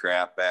bulky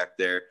crap back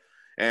there.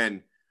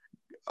 And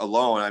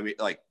alone, I mean,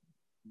 like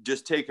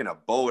just taking a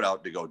boat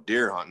out to go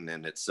deer hunting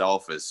in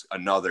itself is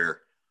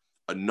another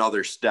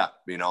step,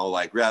 you know,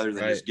 like rather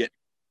than just getting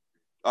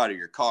out of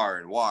your car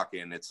and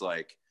walking, it's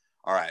like,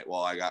 all right,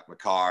 well, I got my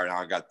car, now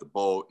I got the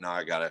boat, now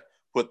I got to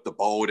put the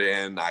boat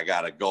in, I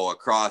got to go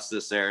across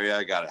this area,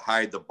 I got to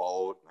hide the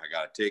boat, I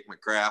got to take my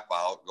crap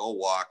out, go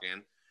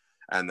walking,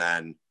 and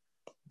then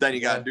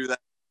you got to do that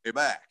way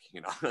back,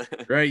 you know.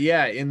 Right,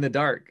 yeah, in the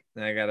dark.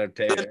 I got to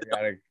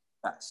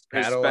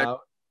paddle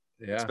out.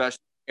 Yeah. Especially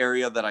an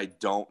area that I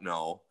don't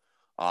know,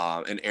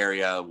 an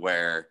area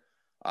where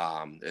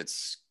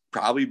it's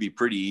probably be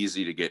pretty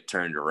easy to get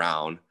turned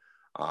around,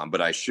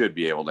 but I should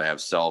be able to have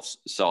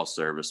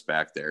self-service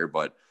back there.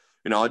 But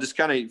you know, I just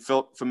kind of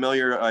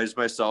familiarize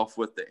myself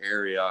with the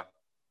area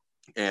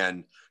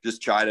and just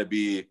try to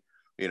be,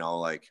 you know,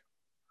 like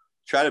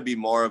try to be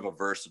more of a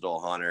versatile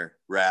hunter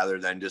rather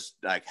than just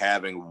like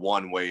having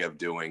one way of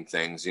doing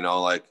things, you know,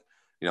 like,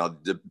 you know,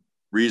 the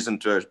reason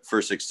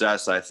for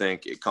success, I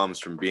think it comes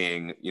from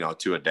being, you know,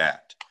 to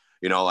adapt,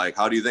 you know, like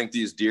how do you think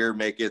these deer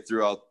make it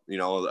throughout, you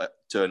know,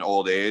 to an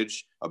old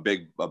age, a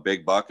big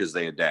buck, is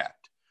they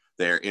adapt.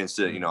 They're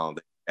instant, you know,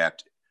 they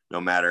adapt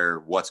no matter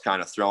what's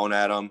kind of thrown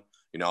at them.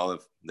 You know,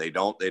 if they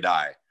don't, they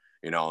die,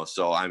 you know?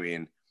 So, I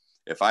mean,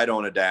 if I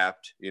don't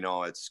adapt, you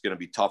know, it's going to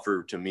be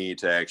tougher to me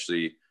to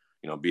actually,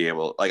 you know, be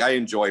able, like, I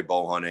enjoy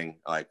bow hunting,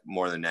 like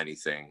more than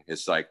anything.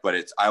 It's like,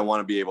 but I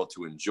want to be able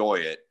to enjoy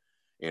it.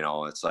 You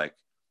know, it's like,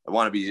 I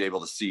want to be able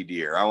to see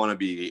deer. I want to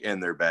be in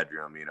their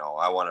bedroom. You know,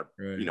 I want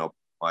to, you know,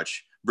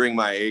 much bring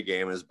my A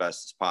game as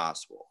best as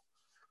possible.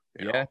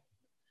 You know?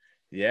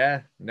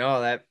 Yeah.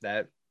 No,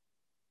 that's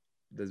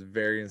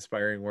very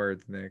inspiring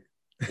words, Nick.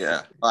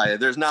 Yeah,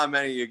 there's not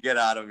many you get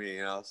out of me,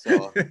 you know,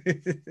 so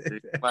you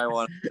might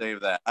want to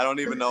save that. I don't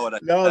even know what I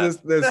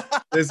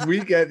this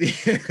weekend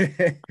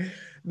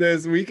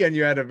this weekend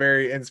you had a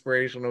very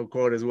inspirational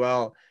quote as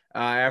well.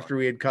 After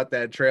we had cut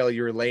that trail,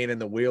 you were laying in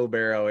the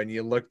wheelbarrow and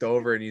you looked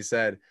over and you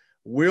said,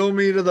 "Wheel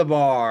me to the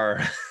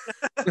bar."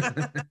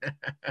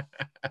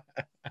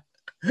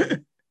 Yeah.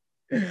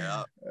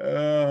 Oh,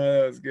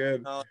 that was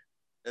good. No,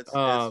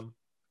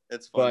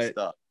 it's fun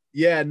stuff.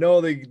 Yeah,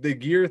 no, the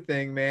gear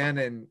thing,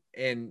 man,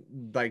 and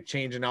like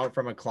changing out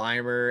from a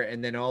climber,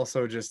 and then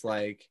also just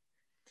like,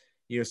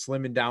 you know,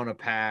 slimming down a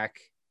pack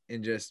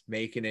and just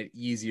making it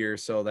easier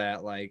so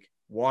that like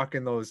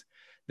walking those,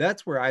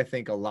 that's where I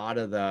think a lot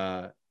of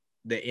the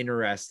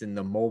interest in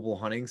the mobile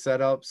hunting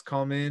setups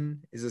come in,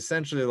 is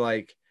essentially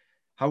like,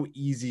 how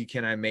easy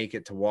can I make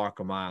it to walk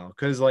a mile?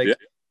 Because like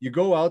you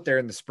go out there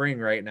in the spring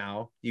right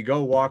now, you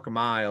go walk a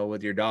mile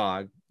with your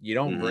dog, you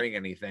don't bring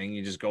anything,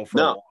 you just go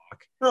for a walk.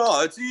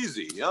 No, it's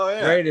easy. Oh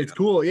yeah. Right. It's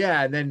cool.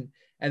 Yeah. And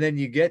then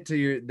you get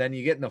in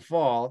the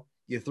fall,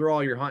 you throw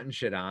all your hunting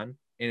shit on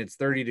and it's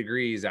 30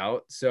 degrees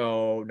out.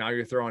 So now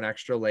you're throwing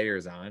extra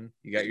layers on.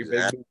 You got your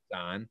big boots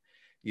on.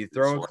 You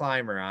throw a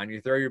climber on,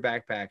 you throw your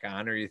backpack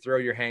on, or you throw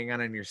your hang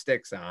on and your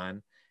sticks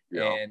on,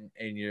 and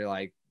you're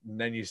like, and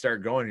then you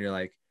start going, you're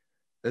like,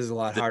 this is a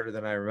lot harder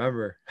than I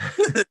remember.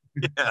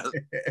 Yeah.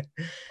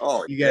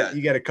 Oh, you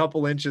get a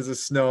couple inches of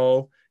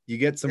snow, you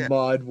get some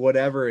mud,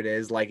 whatever it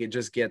is, like it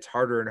just gets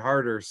harder and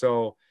harder.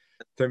 So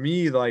to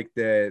me, like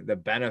the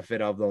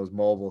benefit of those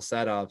mobile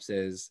setups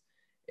is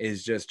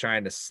just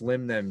trying to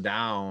slim them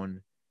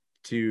down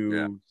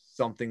to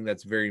something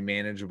that's very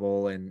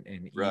manageable and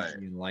easy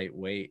and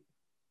lightweight,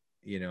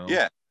 you know?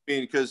 Yeah. I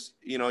mean, because,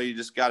 you know, you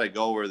just got to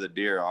go where the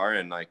deer are,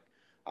 and like,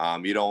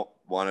 you don't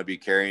want to be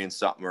carrying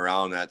something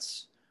around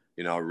that's,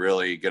 you know,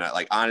 really gonna,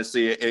 like,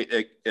 honestly,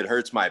 it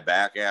hurts my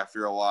back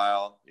after a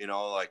while, you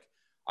know, like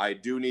I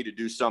do need to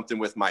do something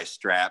with my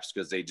straps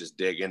because they just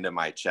dig into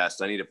my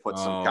chest. I need to put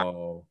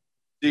some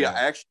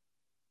actually,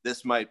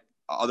 this might,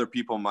 other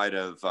people might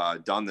have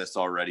done this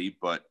already,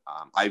 but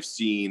I've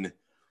seen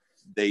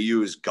they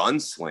use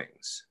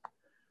gunslings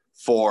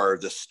for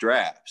the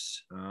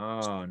straps.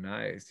 Oh,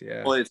 nice.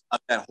 Yeah. Well, it's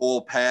not that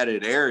whole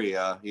padded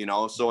area, you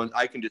know, so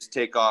I can just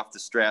take off the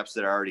straps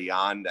that are already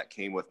on that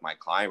came with my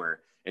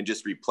climber and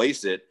just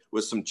replace it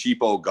with some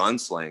cheapo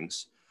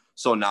gunslings.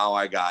 So now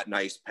I got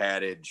nice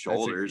padded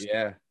shoulders.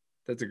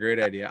 That's a great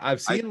idea. I've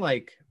seen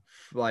what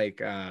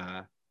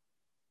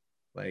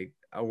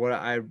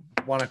I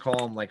want to call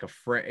them like a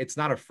frame. It's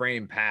not a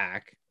frame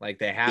pack. Like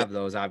they have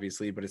those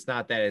obviously, but it's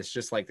not that. It's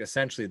just like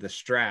essentially the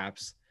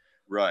straps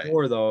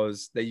for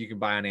those that you can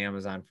buy on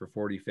Amazon for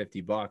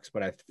 $40-$50.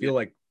 But I feel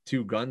like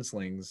 2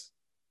 gunslings,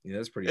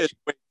 that's pretty cheap.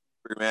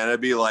 Man,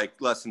 it'd be like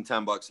less than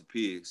 $10 a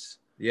piece.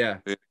 Yeah.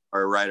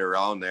 Or right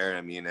around there.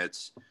 I mean,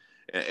 it's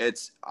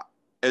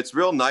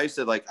real nice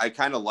that, like, I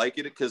kind of like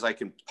it because I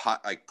can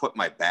put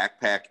my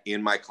backpack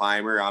in my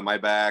climber on my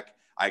back.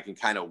 I can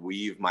kind of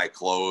weave my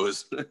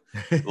clothes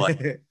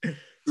like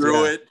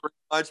through it pretty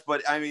much.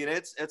 But I mean,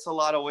 it's a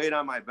lot of weight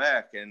on my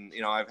back, and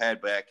you know, I've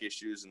had back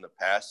issues in the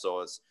past,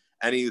 so it's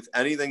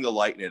anything to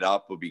lighten it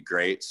up would be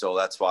great. So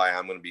that's why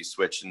I'm going to be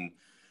switching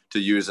to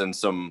using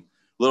some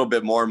little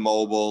bit more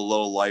mobile, a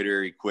little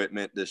lighter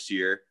equipment this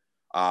year.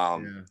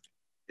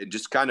 It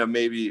just kind of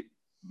maybe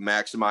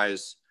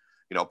maximize,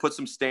 you know, put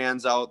some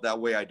stands out. That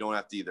way I don't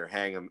have to either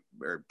hang them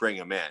or bring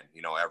them in,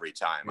 you know, every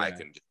time. I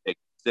can just take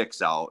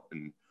sticks out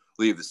and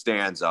leave the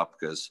stands up,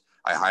 because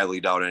I highly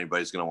doubt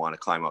anybody's going to want to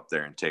climb up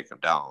there and take them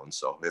down.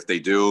 So if they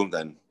do,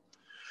 then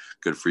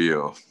good for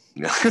you.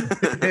 But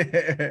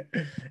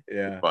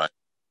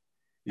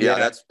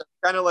that's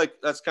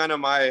kind of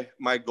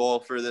my goal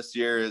for this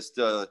year is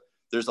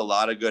there's a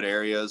lot of good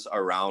areas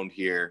around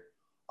here.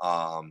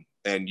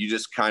 And you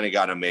just kind of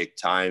got to make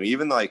time.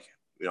 Even like,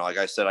 you know, like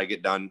I said, I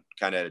get done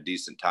kind of at a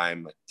decent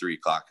time, like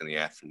 3:00 in the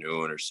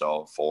afternoon or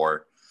so,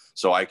 4.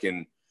 So I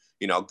can,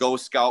 you know, go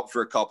scout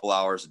for a couple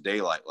hours of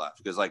daylight left.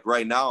 Because like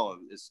right now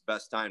it's the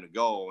best time to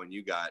go when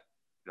you got,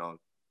 you know,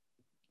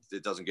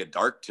 it doesn't get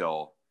dark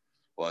till,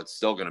 well, it's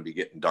still going to be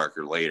getting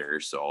darker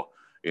later. So,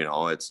 you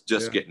know, it's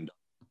just getting dark.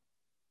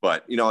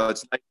 But, you know,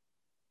 it's like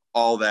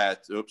all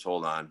that. Oops,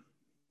 hold on.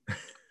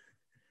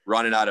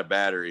 Running out of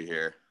battery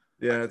here.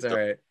 Yeah, that's all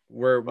right.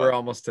 We're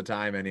almost to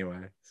time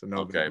anyway. So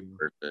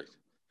perfect.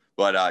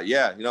 But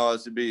you know,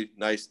 it would be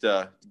nice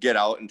to get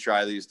out and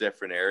try these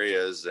different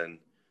areas and,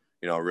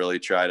 you know, really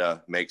try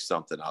to make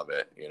something of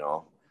it, you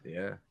know.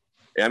 Yeah.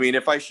 I mean,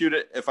 if I shoot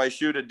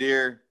a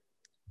deer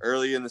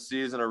early in the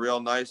season,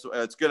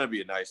 it's going to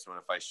be a nice one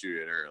if I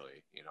shoot it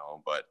early, you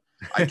know, but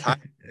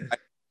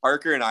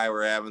Parker and I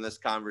were having this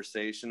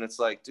conversation. It's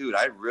like, dude,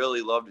 I'd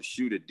really love to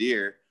shoot a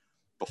deer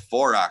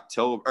before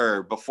October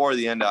or before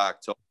the end of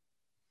October.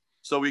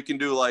 So we can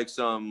do like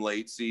some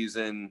late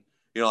season,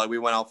 you know, like we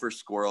went out for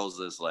squirrels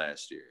this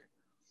last year.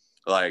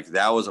 Like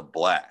that was a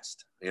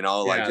blast, you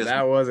know,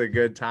 that was a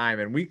good time.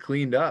 And we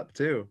cleaned up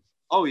too.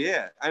 Oh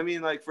yeah. I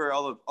mean, like for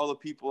all the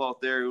people out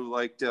there who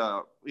like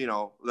to, you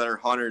know, that are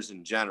hunters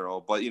in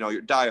general, but you know,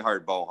 you're a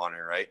diehard bow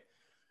hunter, right?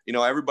 You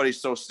know, everybody's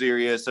so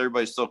serious.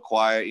 Everybody's so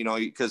quiet, you know,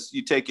 because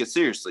you take it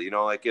seriously, you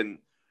know, like in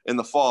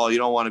the fall, you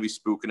don't want to be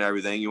spooking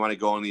everything. You want to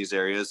go in these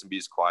areas and be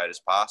as quiet as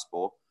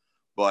possible.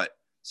 But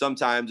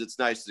sometimes it's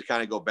nice to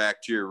kind of go back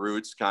to your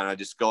roots, kind of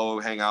just go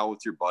hang out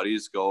with your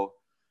buddies, go,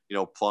 you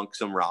know, plunk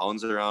some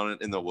rounds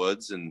around in the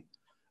woods. And,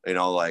 you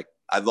know, like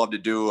I'd love to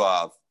do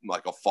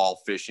like a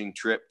fall fishing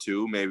trip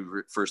too, maybe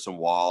for some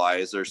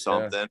walleyes or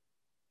something,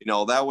 you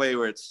know, that way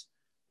where it's,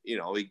 you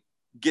know, we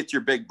get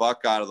your big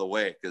buck out of the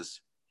way.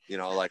 Cause, you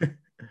know, like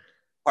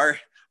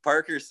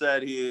Parker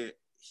said he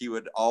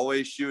would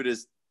always shoot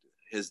his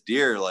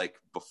deer like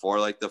before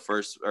like the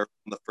first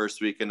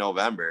week in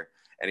November.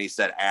 And he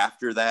said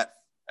after that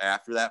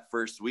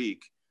first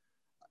week,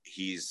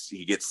 he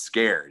gets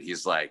scared.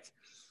 He's like,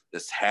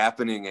 this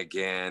happening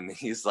again.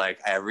 He's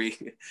like,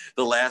 the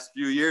last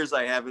few years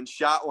I haven't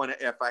shot one.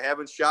 If I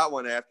haven't shot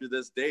one after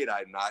this date,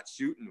 I'm not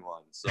shooting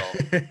one. So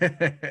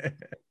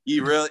he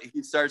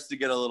starts to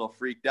get a little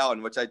freaked out,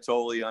 and which I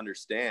totally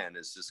understand.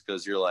 It's just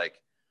because you're like,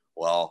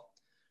 well,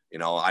 you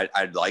know,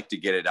 I'd like to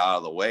get it out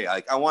of the way.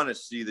 Like I want to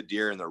see the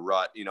deer in the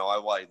rut. You know,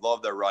 I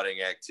love the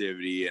rutting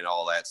activity and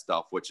all that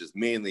stuff, which is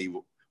mainly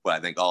what I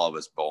think all of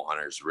us bow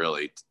hunters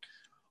really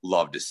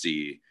love to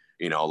see,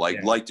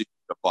 like to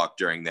shoot a buck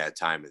during that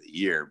time of the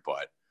year.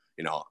 But,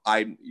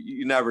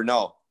 you never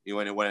know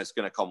when it's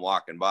going to come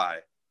walking by.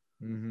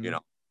 Mm-hmm.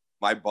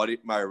 My buddy,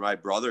 my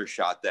brother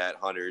shot that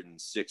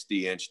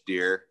 160-inch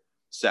deer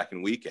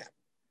second weekend.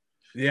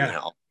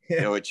 Yeah.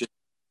 It's just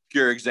a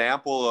pure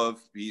example of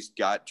he's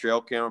got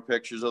trail camera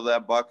pictures of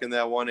that buck in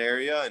that one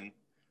area and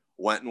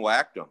went and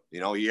whacked him.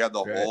 He had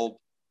the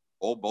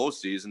whole bow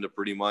season to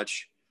pretty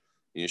much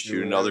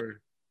shoot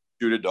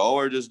a doe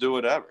or just do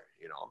whatever.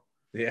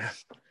 Yeah.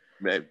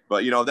 Maybe,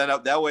 but then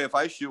that way, if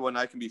I shoot one,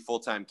 I can be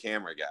full-time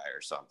camera guy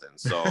or something.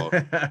 So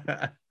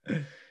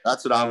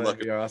that's what I'm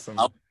looking for. Awesome.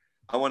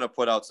 I want to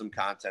put out some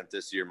content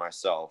this year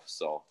myself.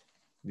 So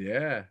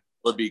yeah,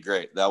 it'd be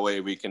great. That way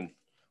we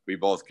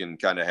both can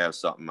kind of have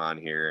something on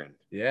here. And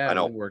I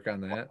know we'll work on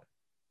that.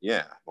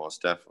 Yeah,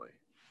 most definitely.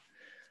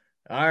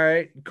 All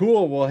right,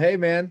 cool. Well, hey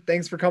man,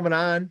 thanks for coming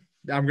on.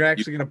 I'm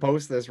actually going to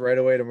post this right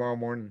away tomorrow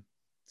morning.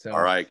 So,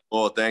 all right,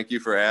 cool. Thank you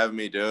for having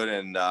me, dude.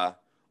 And,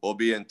 we'll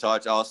be in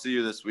touch. I'll see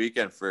you this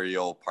weekend for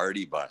your old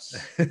party bus.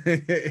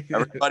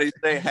 Everybody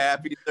say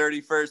happy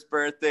 31st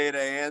birthday to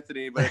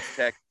Anthony, but it's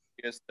technically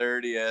his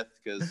 30th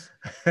because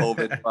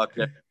COVID fucked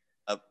it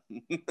up.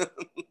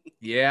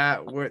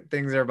 Yeah,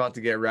 things are about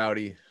to get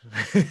rowdy.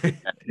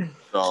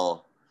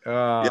 So,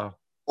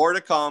 more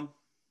to come.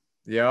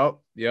 Yep.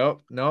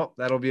 Nope,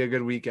 that'll be a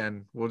good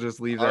weekend. We'll just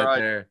leave that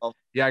there.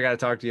 Yeah, I got to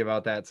talk to you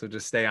about that. So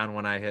just stay on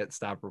when I hit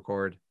stop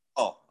record.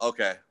 Oh,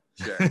 okay.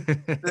 Sure.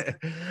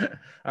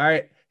 All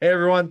right. Hey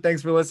everyone,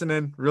 thanks for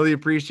listening. Really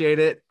appreciate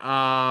it.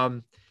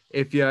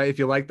 If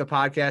you like the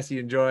podcast, you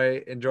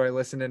enjoy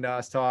listening to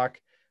us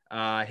talk,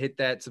 hit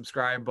that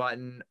subscribe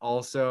button.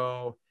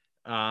 Also,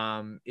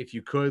 if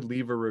you could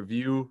leave a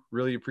review,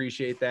 really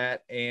appreciate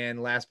that.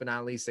 And last but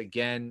not least,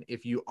 again,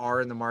 if you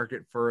are in the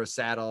market for a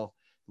saddle,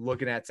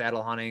 looking at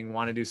saddle hunting,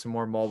 want to do some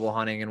more mobile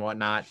hunting and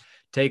whatnot,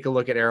 take a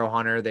look at Arrow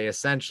Hunter.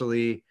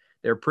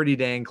 They're pretty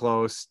dang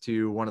close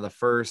to one of the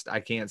first, I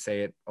can't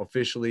say it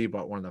officially,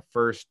 but one of the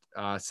first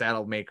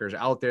saddle makers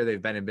out there.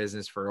 They've been in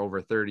business for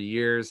over 30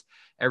 years.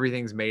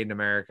 Everything's made in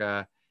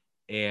America.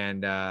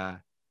 And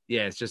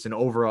it's just an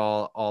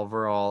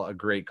overall a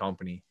great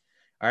company.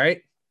 All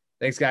right.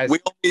 Thanks, guys. We'll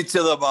meet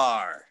to the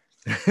bar.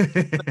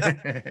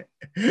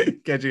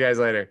 Catch you guys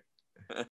later.